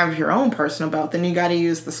and you don't have your own personal belt. Then you got to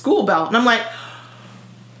use the school belt. And I'm like...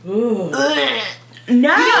 Ooh. No. You know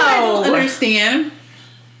what I don't understand?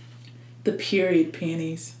 The period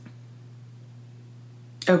panties.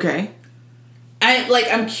 Okay.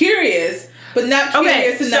 I'm curious, but not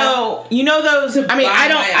curious enough. So you know those. I mean,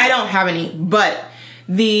 I don't have any, but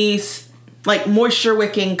these like moisture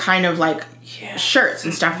wicking kind of like shirts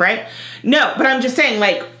and stuff, right? No, but I'm just saying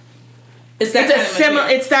like it's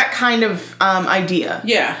that kind of idea.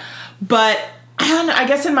 Yeah. But I don't know. I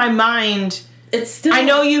guess in my mind, it's still. I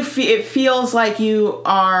know it feels like you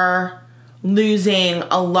are losing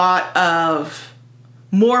a lot of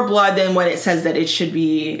more blood than what it says that it should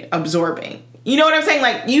be absorbing. You know what I'm saying?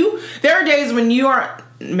 Like there are days when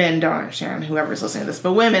men don't understand, whoever's listening to this,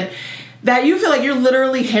 but women, that you feel like you're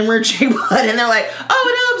literally hemorrhaging blood and they're like, oh,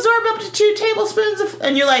 it'll absorb up to 2 tablespoons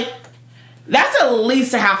and you're like, that's at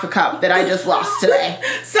least a half a cup that I just lost today.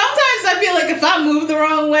 Sometimes I feel like if I move the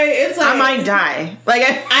wrong way, it's like... I might die. Like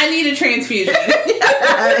I need a transfusion.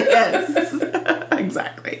 Yes.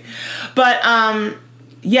 Exactly. But,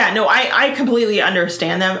 yeah, no, I completely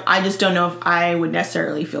understand them. I just don't know if I would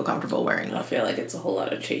necessarily feel comfortable wearing them. I feel like it's a whole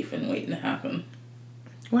lot of chafing waiting to happen.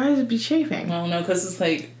 Why does it be chafing? I don't know, because it's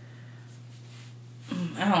like...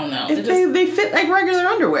 I don't know. They fit like regular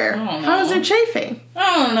underwear. I don't know. How is it chafing?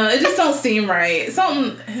 I don't know. It just don't seem right. It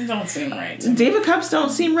don't seem right. David cups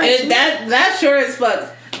don't seem right. That sure as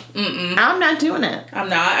fuck. Mm-mm. I'm not doing it. I'm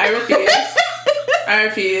not. I refuse. I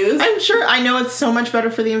refuse. I'm sure. I know it's so much better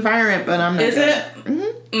for the environment, but I'm not. Is it?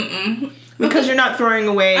 Mm-hmm. Mm-mm. Because you're not throwing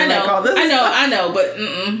away like all this. I know, but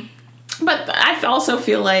mm-mm. But I also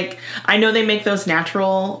feel like I know they make those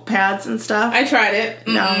natural pads and stuff. I tried it.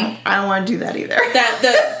 Mm-mm. No, I don't want to do that either.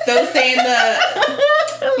 Those stay in the.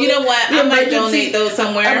 You know what? I might donate those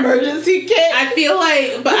somewhere. Emergency kit. I feel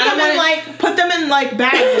like, but put them in like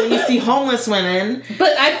bags when you see homeless women.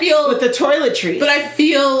 But I feel with the toiletries. But I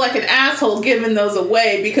feel like an asshole giving those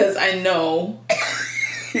away because I know.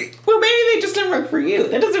 Well, maybe they just didn't work for you.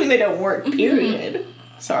 That doesn't mean they don't work. Period.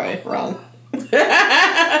 Mm-hmm. Sorry, wrong.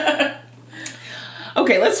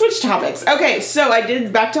 Okay, let's switch topics. Okay, so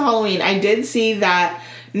back to Halloween. I did see that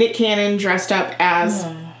Nick Cannon dressed up as...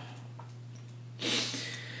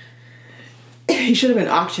 He should have been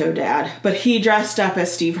Octodad, but he dressed up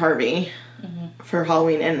as Steve Harvey for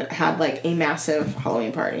Halloween and had like a massive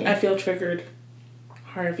Halloween party. I feel triggered.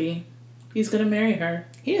 Harvey. He's gonna marry her.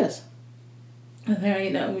 He is. And there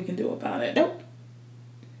ain't nothing we can do about it. Nope.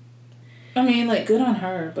 I mean, like, good on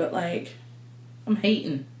her, but like, I'm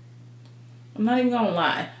hating. I'm not even gonna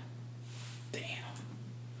lie. Damn.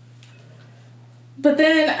 But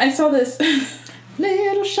then I saw this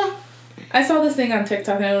little shop. I saw this thing on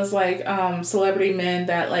TikTok and it was like celebrity men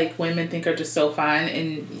that like women think are just so fine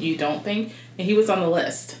and you don't think. And he was on the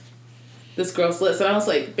list. This girl's list. And I was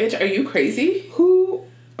like, bitch, are you crazy? Who?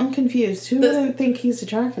 I'm confused. Who doesn't think he's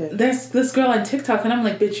attractive? There's this girl on TikTok and I'm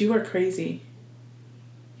like, bitch, you are crazy.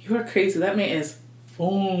 You are crazy. That man is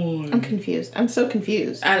fine. I'm confused. I'm so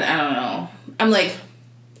confused. I don't know. I'm like,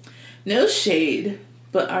 no shade,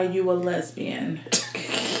 but are you a lesbian?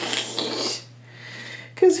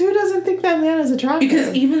 Because who doesn't think that man is attractive?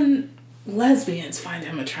 Because even lesbians find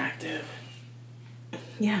him attractive.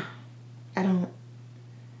 Yeah. I don't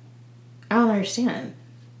understand.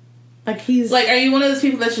 Like, he's... Like, are you one of those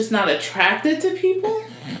people that's just not attracted to people?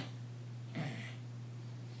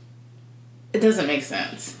 It doesn't make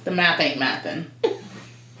sense. The math ain't mathing.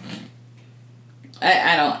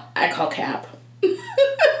 I call cap.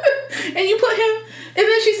 And you put him... And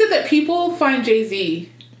then she said that people find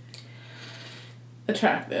Jay-Z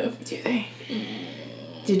attractive. Do they?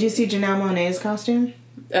 Did you see Janelle Monáe's costume?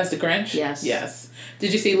 As the Grinch? Yes. Yes.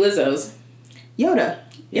 Did you see Lizzo's? Yoda.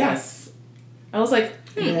 Yes. I was like,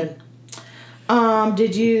 Good.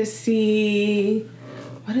 Did you see...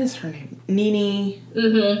 What is her name? Nene.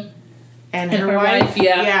 Mm-hmm. And her wife?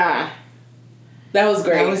 Yeah. Yeah. That was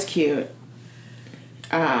great. That was cute.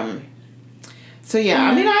 So yeah,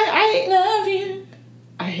 I mean, I love you.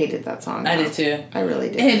 I hated that song. I did too. I really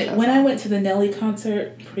did. And when I went to the Nelly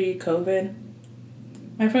concert pre-COVID,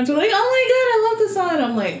 my friends were like, "Oh my god, I love this song." And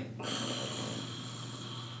I'm like,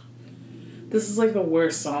 this is like the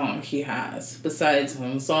worst song he has. Besides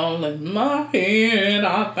when it's all in my head,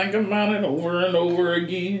 I think about it over and over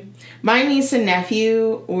again. My niece and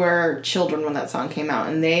nephew were children when that song came out,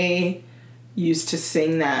 and they used to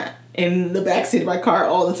sing that in the backseat of my car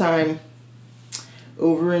all the time.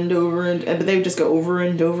 over and over but they would just go over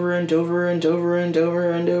and over and over and over and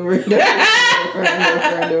over and over and over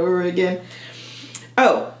and over again.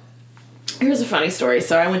 Oh, here's a funny story.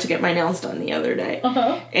 So I went to get my nails done the other day.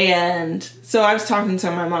 And so I was talking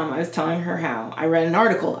to my mom. I was telling her how I read an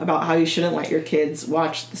article about how you shouldn't let your kids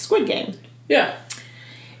watch the Squid Game. Yeah.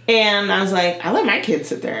 And I was like, I let my kid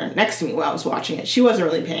sit there next to me while I was watching it. She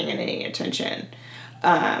wasn't really paying any attention.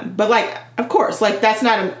 But, like, of course, like, that's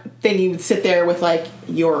not a thing you would sit there with, like,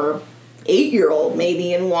 your 8-year-old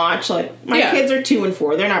maybe and watch. Like, my kids are 2 and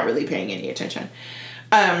 4. They're not really paying any attention.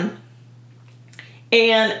 And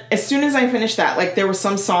as soon as I finished that, like, there was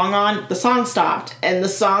some song on. The song stopped. And the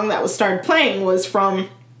song that was started playing was from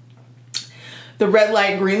the red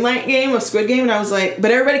light, green light game of Squid Game. And I was like,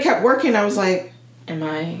 but everybody kept working. I was like, am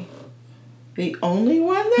I the only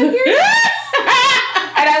one that hears it?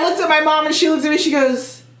 And I looked at my mom and she looked at me, she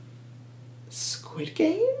goes, Squid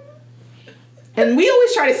Game? And we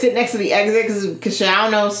always try to sit next to the exit because I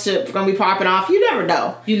don't know if shit's going to be popping off. You never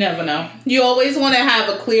know. You never know. You always want to have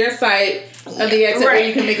a clear sight of the exit where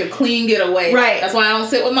you can make a clean getaway. Right. That's why I don't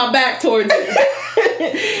sit with my back towards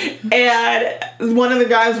it. And one of the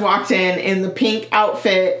guys walked in the pink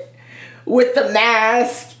outfit with the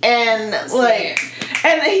mask and like,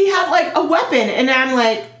 and he had like a weapon, and I'm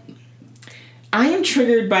like, I am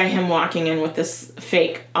triggered by him walking in with this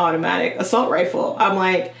fake automatic assault rifle. I'm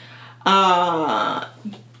like, that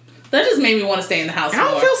just made me want to stay in the house. I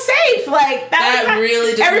don't feel safe. Like that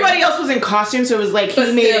really. Just everybody else was in costume, so it was like he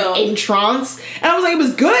made it in trance, and I was like, it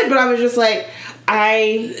was good, but I was just like,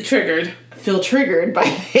 I feel triggered by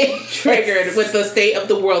it. Triggered with the state of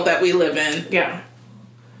the world that we live in. Yeah.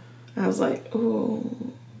 I was like, ooh.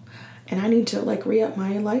 And I need to, like, re-up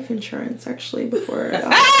my life insurance, actually, before... I'm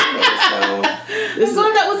glad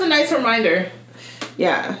that was a nice reminder.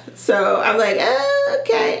 Yeah. So, I'm like,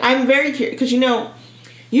 okay. I'm very curious. Because, you know,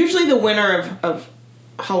 usually the winner of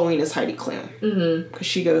Halloween is Heidi Klum. Mm-hmm. Because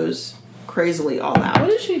she goes crazily all out. What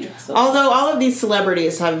did she dress up? Although all of these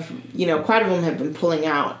celebrities have, you know, quite a few of them have been pulling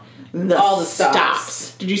out all the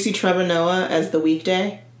stops. Did you see Trevor Noah as the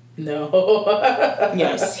weekday? No.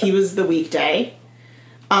 Yes, he was the weekday.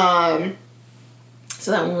 So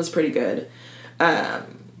that one was pretty good. I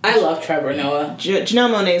love Trevor Noah.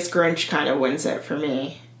 Janelle Monáe's Grinch kind of wins it for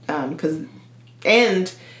me.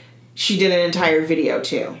 And she did an entire video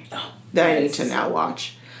too that I need to now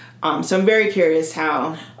watch. So I'm very curious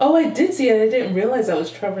how... Oh, I did see it. I didn't realize that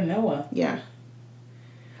was Trevor Noah. Yeah.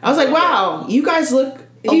 I was like, wow, you guys look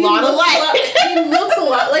a lot alike. He looks a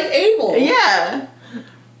lot like Abel. Yeah.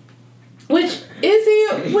 Which, is he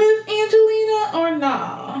with Angelina or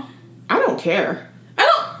nah? I don't care. I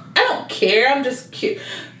don't care. I'm just cute.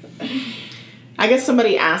 I guess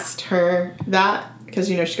somebody asked her that because,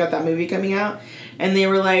 you know, she got that movie coming out. And they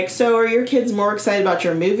were like, so are your kids more excited about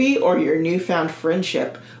your movie or your newfound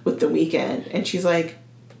friendship with The Weeknd? And she's like,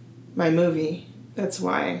 my movie. That's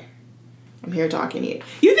why I'm here talking to you.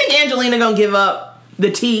 You think Angelina gonna give up the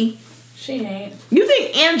tea? She ain't. You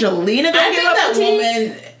think Angelina gonna give up the tea?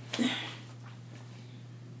 Woman...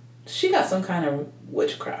 She got some kind of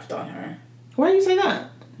witchcraft on her. Why do you say that?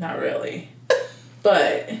 Not really.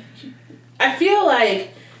 But I feel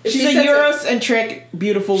like... She's a Eurocentric,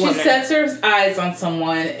 beautiful woman. She sets her eyes on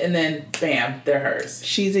someone and then, bam, they're hers.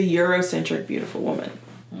 She's a Eurocentric, beautiful woman.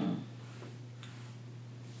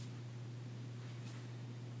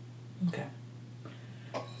 Okay.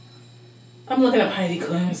 I'm looking up Heidi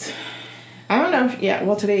Klum's. I don't know. Yeah,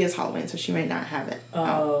 well, today is Halloween, so she may not have it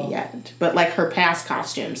out yet. But, like, her past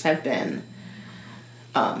costumes have been...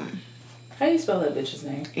 How do you spell that bitch's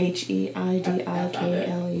name? HEIDIKLUM.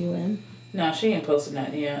 No, she ain't posted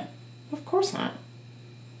nothing yet. Of course not.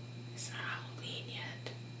 It's not Halloween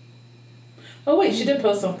yet. Oh, wait, she did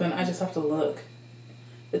post something. I just have to look.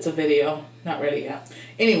 It's a video. Not ready yet.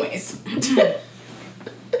 Anyways.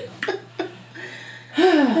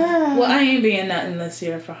 Well, I ain't being nothing this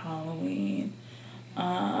year for Halloween.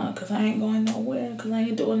 Because I ain't going nowhere. Because I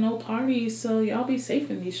ain't doing no parties. So y'all be safe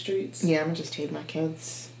in these streets. Yeah, I'm going to just take my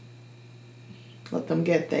kids. Let them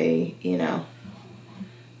get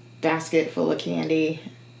basket full of candy.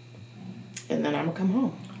 And then I'm going to come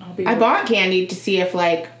home. I bought candy to see if,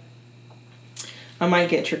 like, I might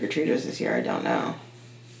get trick-or-treaters this year. I don't know.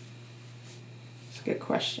 It's a good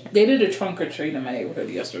question. They did a trunk-or-treat in my neighborhood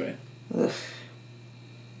yesterday. Ugh.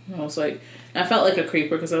 I was like, I felt like a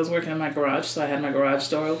creeper because I was working in my garage, so I had my garage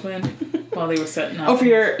door open while they were setting up. Oh, for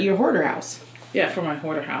your hoarder house? Yeah, for my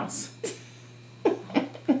hoarder house. I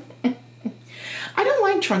don't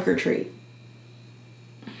like trunk or treat.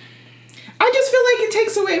 I just feel like it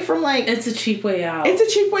takes away from like. It's a cheap way out. It's a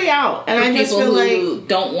cheap way out, and I just feel like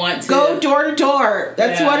don't want to go door to door.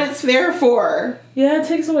 That's what it's there for. Yeah, it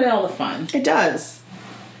takes away all the fun. It does.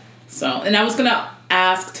 So, and I was gonna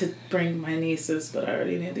ask to bring my nieces, but I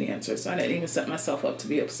already knew the answer, so I didn't even set myself up to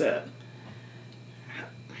be upset.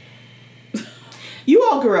 You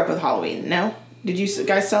all grew up with Halloween, no? Did you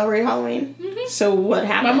guys celebrate Halloween? Mm-hmm. So what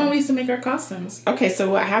happened? My mom used to make our costumes. Okay, so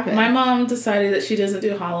what happened? My mom decided that she doesn't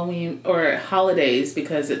do Halloween or holidays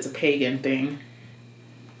because it's a pagan thing.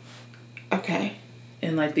 Okay.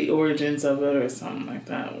 And like the origins of it or something like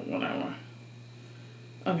that, whatever.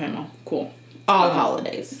 Okay, Mom, cool. All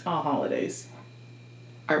holidays. All holidays.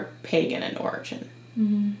 Are pagan in origin.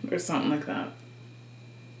 Mm-hmm. Or something like that.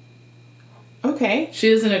 Okay.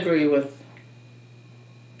 She doesn't agree with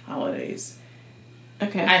holidays.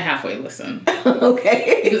 Okay. I halfway listen.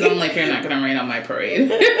 Okay. Because I'm like, you're not going to rain on my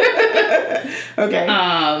parade. Okay.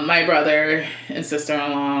 My brother and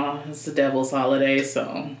sister-in-law, it's the devil's holiday,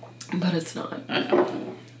 so. But it's not. I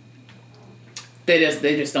know. They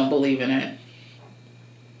just don't believe in it.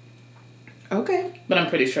 Okay. But I'm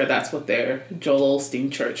pretty sure that's what their Joel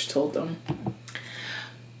Osteen church told them.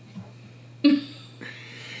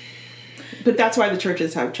 But that's why the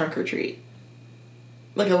churches have trunk or treat.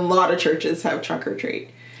 Like a lot of churches have trunk or treat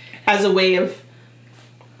as a way of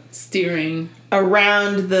steering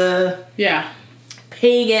around the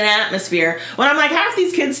pagan atmosphere. When I'm like, half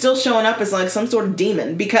these kids still showing up as like some sort of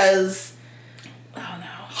demon because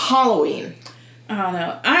Halloween. I don't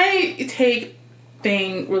know. I take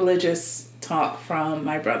being religious talk from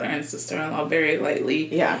my brother and sister-in-law very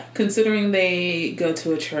lightly. Yeah. Considering they go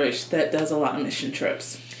to a church that does a lot of mission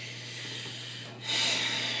trips.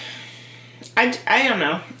 I don't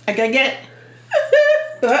know. Like, I get...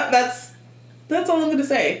 That's all I'm going to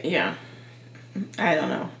say. Yeah. I don't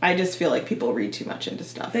know. I just feel like people read too much into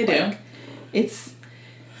stuff. They like, do. It's...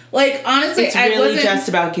 Like, honestly, it's really just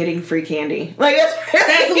about getting free candy. Like,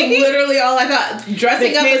 that's literally all I thought.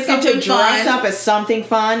 Dressing up as something fun. Dress up as something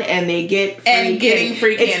fun, and they get free and getting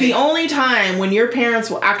free candy. It's the only time when your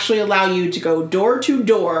parents will actually allow you to go door to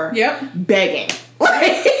door. Yep. Begging.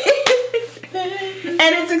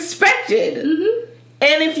 And it's expected. Mm-hmm.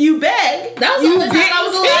 And if you beg, that was the only time I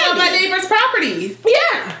was allowed on my neighbor's property.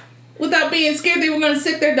 Yeah. Without being scared they were going to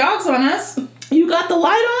sick their dogs on us. You got the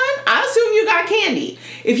light on? I assume you got candy.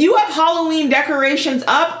 If you have Halloween decorations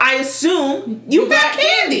up, I assume you got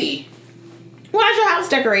candy. Why's your house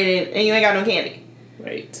decorated and you ain't got no candy?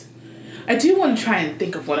 Right. I do want to try and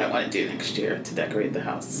think of what I want to do next year to decorate the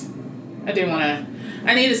house. I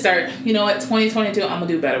need to start, you know what, 2022, I'm going to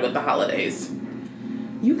do better with the holidays.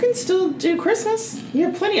 You can still do Christmas. You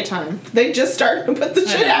have plenty of time. They just started to put the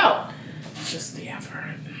shit out. It's just the effort.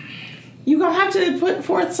 You gonna have to put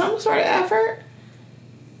forth some sort of effort?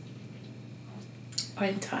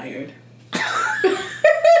 I'm tired.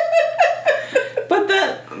 But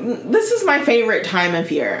this is my favorite time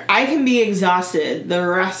of year. I can be exhausted the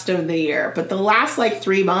rest of the year, but the last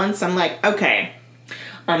 3 months, I'm like, okay,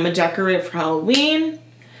 I'm gonna decorate for Halloween.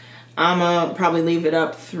 I'm gonna probably leave it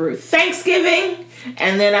up through Thanksgiving,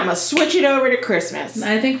 and then I'm gonna switch it over to Christmas.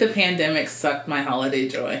 I think the pandemic sucked my holiday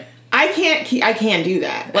joy. I can't do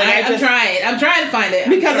that. I'm trying to find it.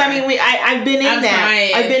 Because I've been in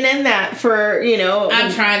that. I've been in that for,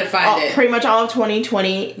 I'm trying to find it. Pretty much all of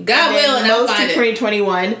 2020. God willing, I'll find it. Most of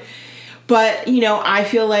 2021. But, I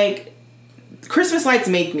feel like Christmas lights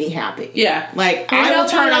make me happy. Yeah. I will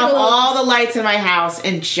turn off all the lights in my house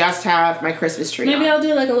and just have my Christmas tree Maybe on. I'll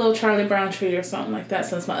do a little Charlie Brown tree or something like that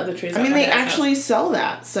since my other trees I mean, they actually sell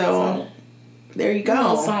that. So, there you go. A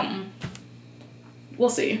little something. We'll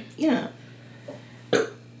see. Yeah.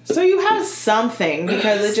 So you have something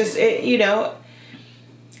because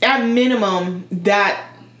at minimum, that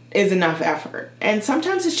is enough effort. And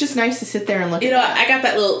sometimes it's just nice to sit there and look at that. I got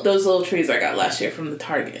those little trees I got last year from the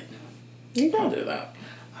Target. There you go. I'll do that.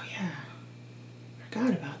 Oh, yeah. Forgot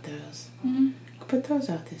about those. Mm-hmm. I'll put those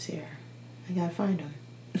out this year. I gotta find them.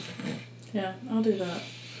 Yeah, I'll do that.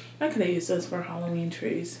 I could have used those for Halloween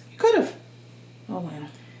trees. You could have. Oh, well.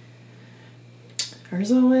 There's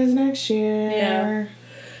always next year. Yeah.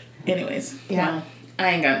 Anyways. Yeah. Well,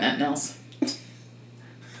 I ain't got nothing else.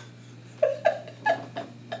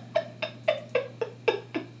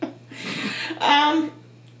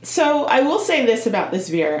 So I will say this about this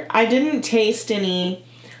beer. I didn't taste any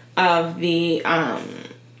of the,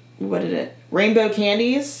 rainbow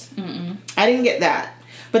candies. Mm-mm. I didn't get that.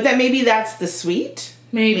 But maybe that's the sweet?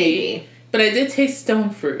 Maybe. But I did taste stone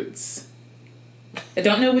fruits. I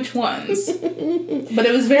don't know which ones. But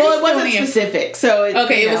it was very it wasn't specific, so...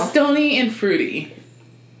 it was stony and fruity.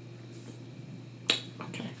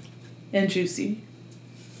 Okay. And juicy.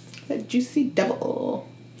 That juicy double.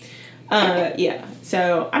 Yeah.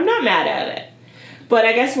 So I'm not mad at it. But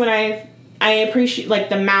I guess when I appreciate, like,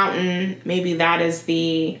 the mountain, maybe that is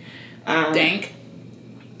the... dank.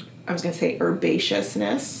 I was going to say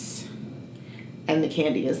herbaceousness. And the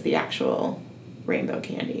candy is the actual rainbow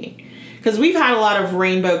candy. Because we've had a lot of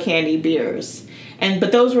rainbow candy beers.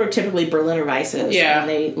 But those were typically Berliner Weisses. Yeah. And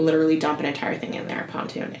they literally dump an entire thing in there,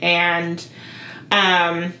 pontoon. And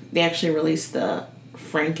they actually released the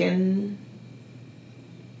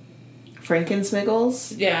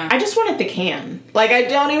Frankensmiggles. Yeah. I just wanted the can. Like, I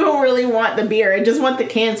don't even really want the beer. I just want the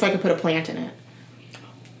can so I can put a plant in it.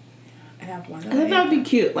 I have one. I thought that would be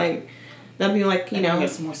cute. Like, that'd be like, you know.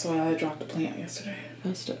 Get some more soil. I dropped a plant yesterday.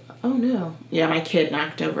 Oh, no. Yeah, my kid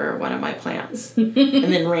knocked over one of my plants. And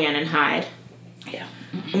then ran and hid. Yeah.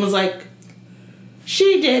 And was like,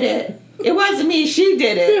 she did it. It wasn't me. She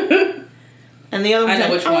did it. And the other one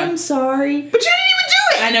was like, oh, I'm sorry. But you didn't even do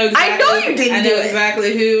it. I know exactly. I know you didn't do it. I know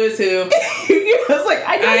exactly who is who. I was like,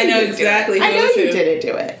 I know exactly who I know is you who. didn't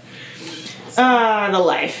do it. The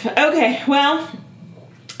life. Okay, well,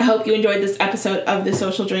 I hope you enjoyed this episode of The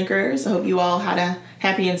Social Drinkers. I hope you all had a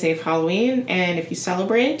happy and safe Halloween. And if you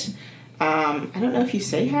celebrate, I don't know if you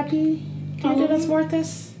say happy Dia de los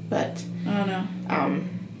Muertos, but I don't know.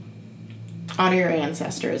 Honor your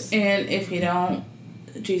ancestors. And if you don't,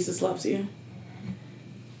 Jesus loves you.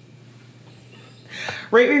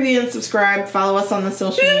 Rate, review, and subscribe. Follow us on the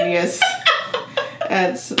social medias.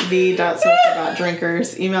 It's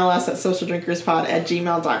the.social.drinkers. Email us at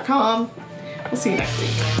socialdrinkerspod@gmail.com. We'll see you next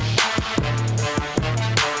week.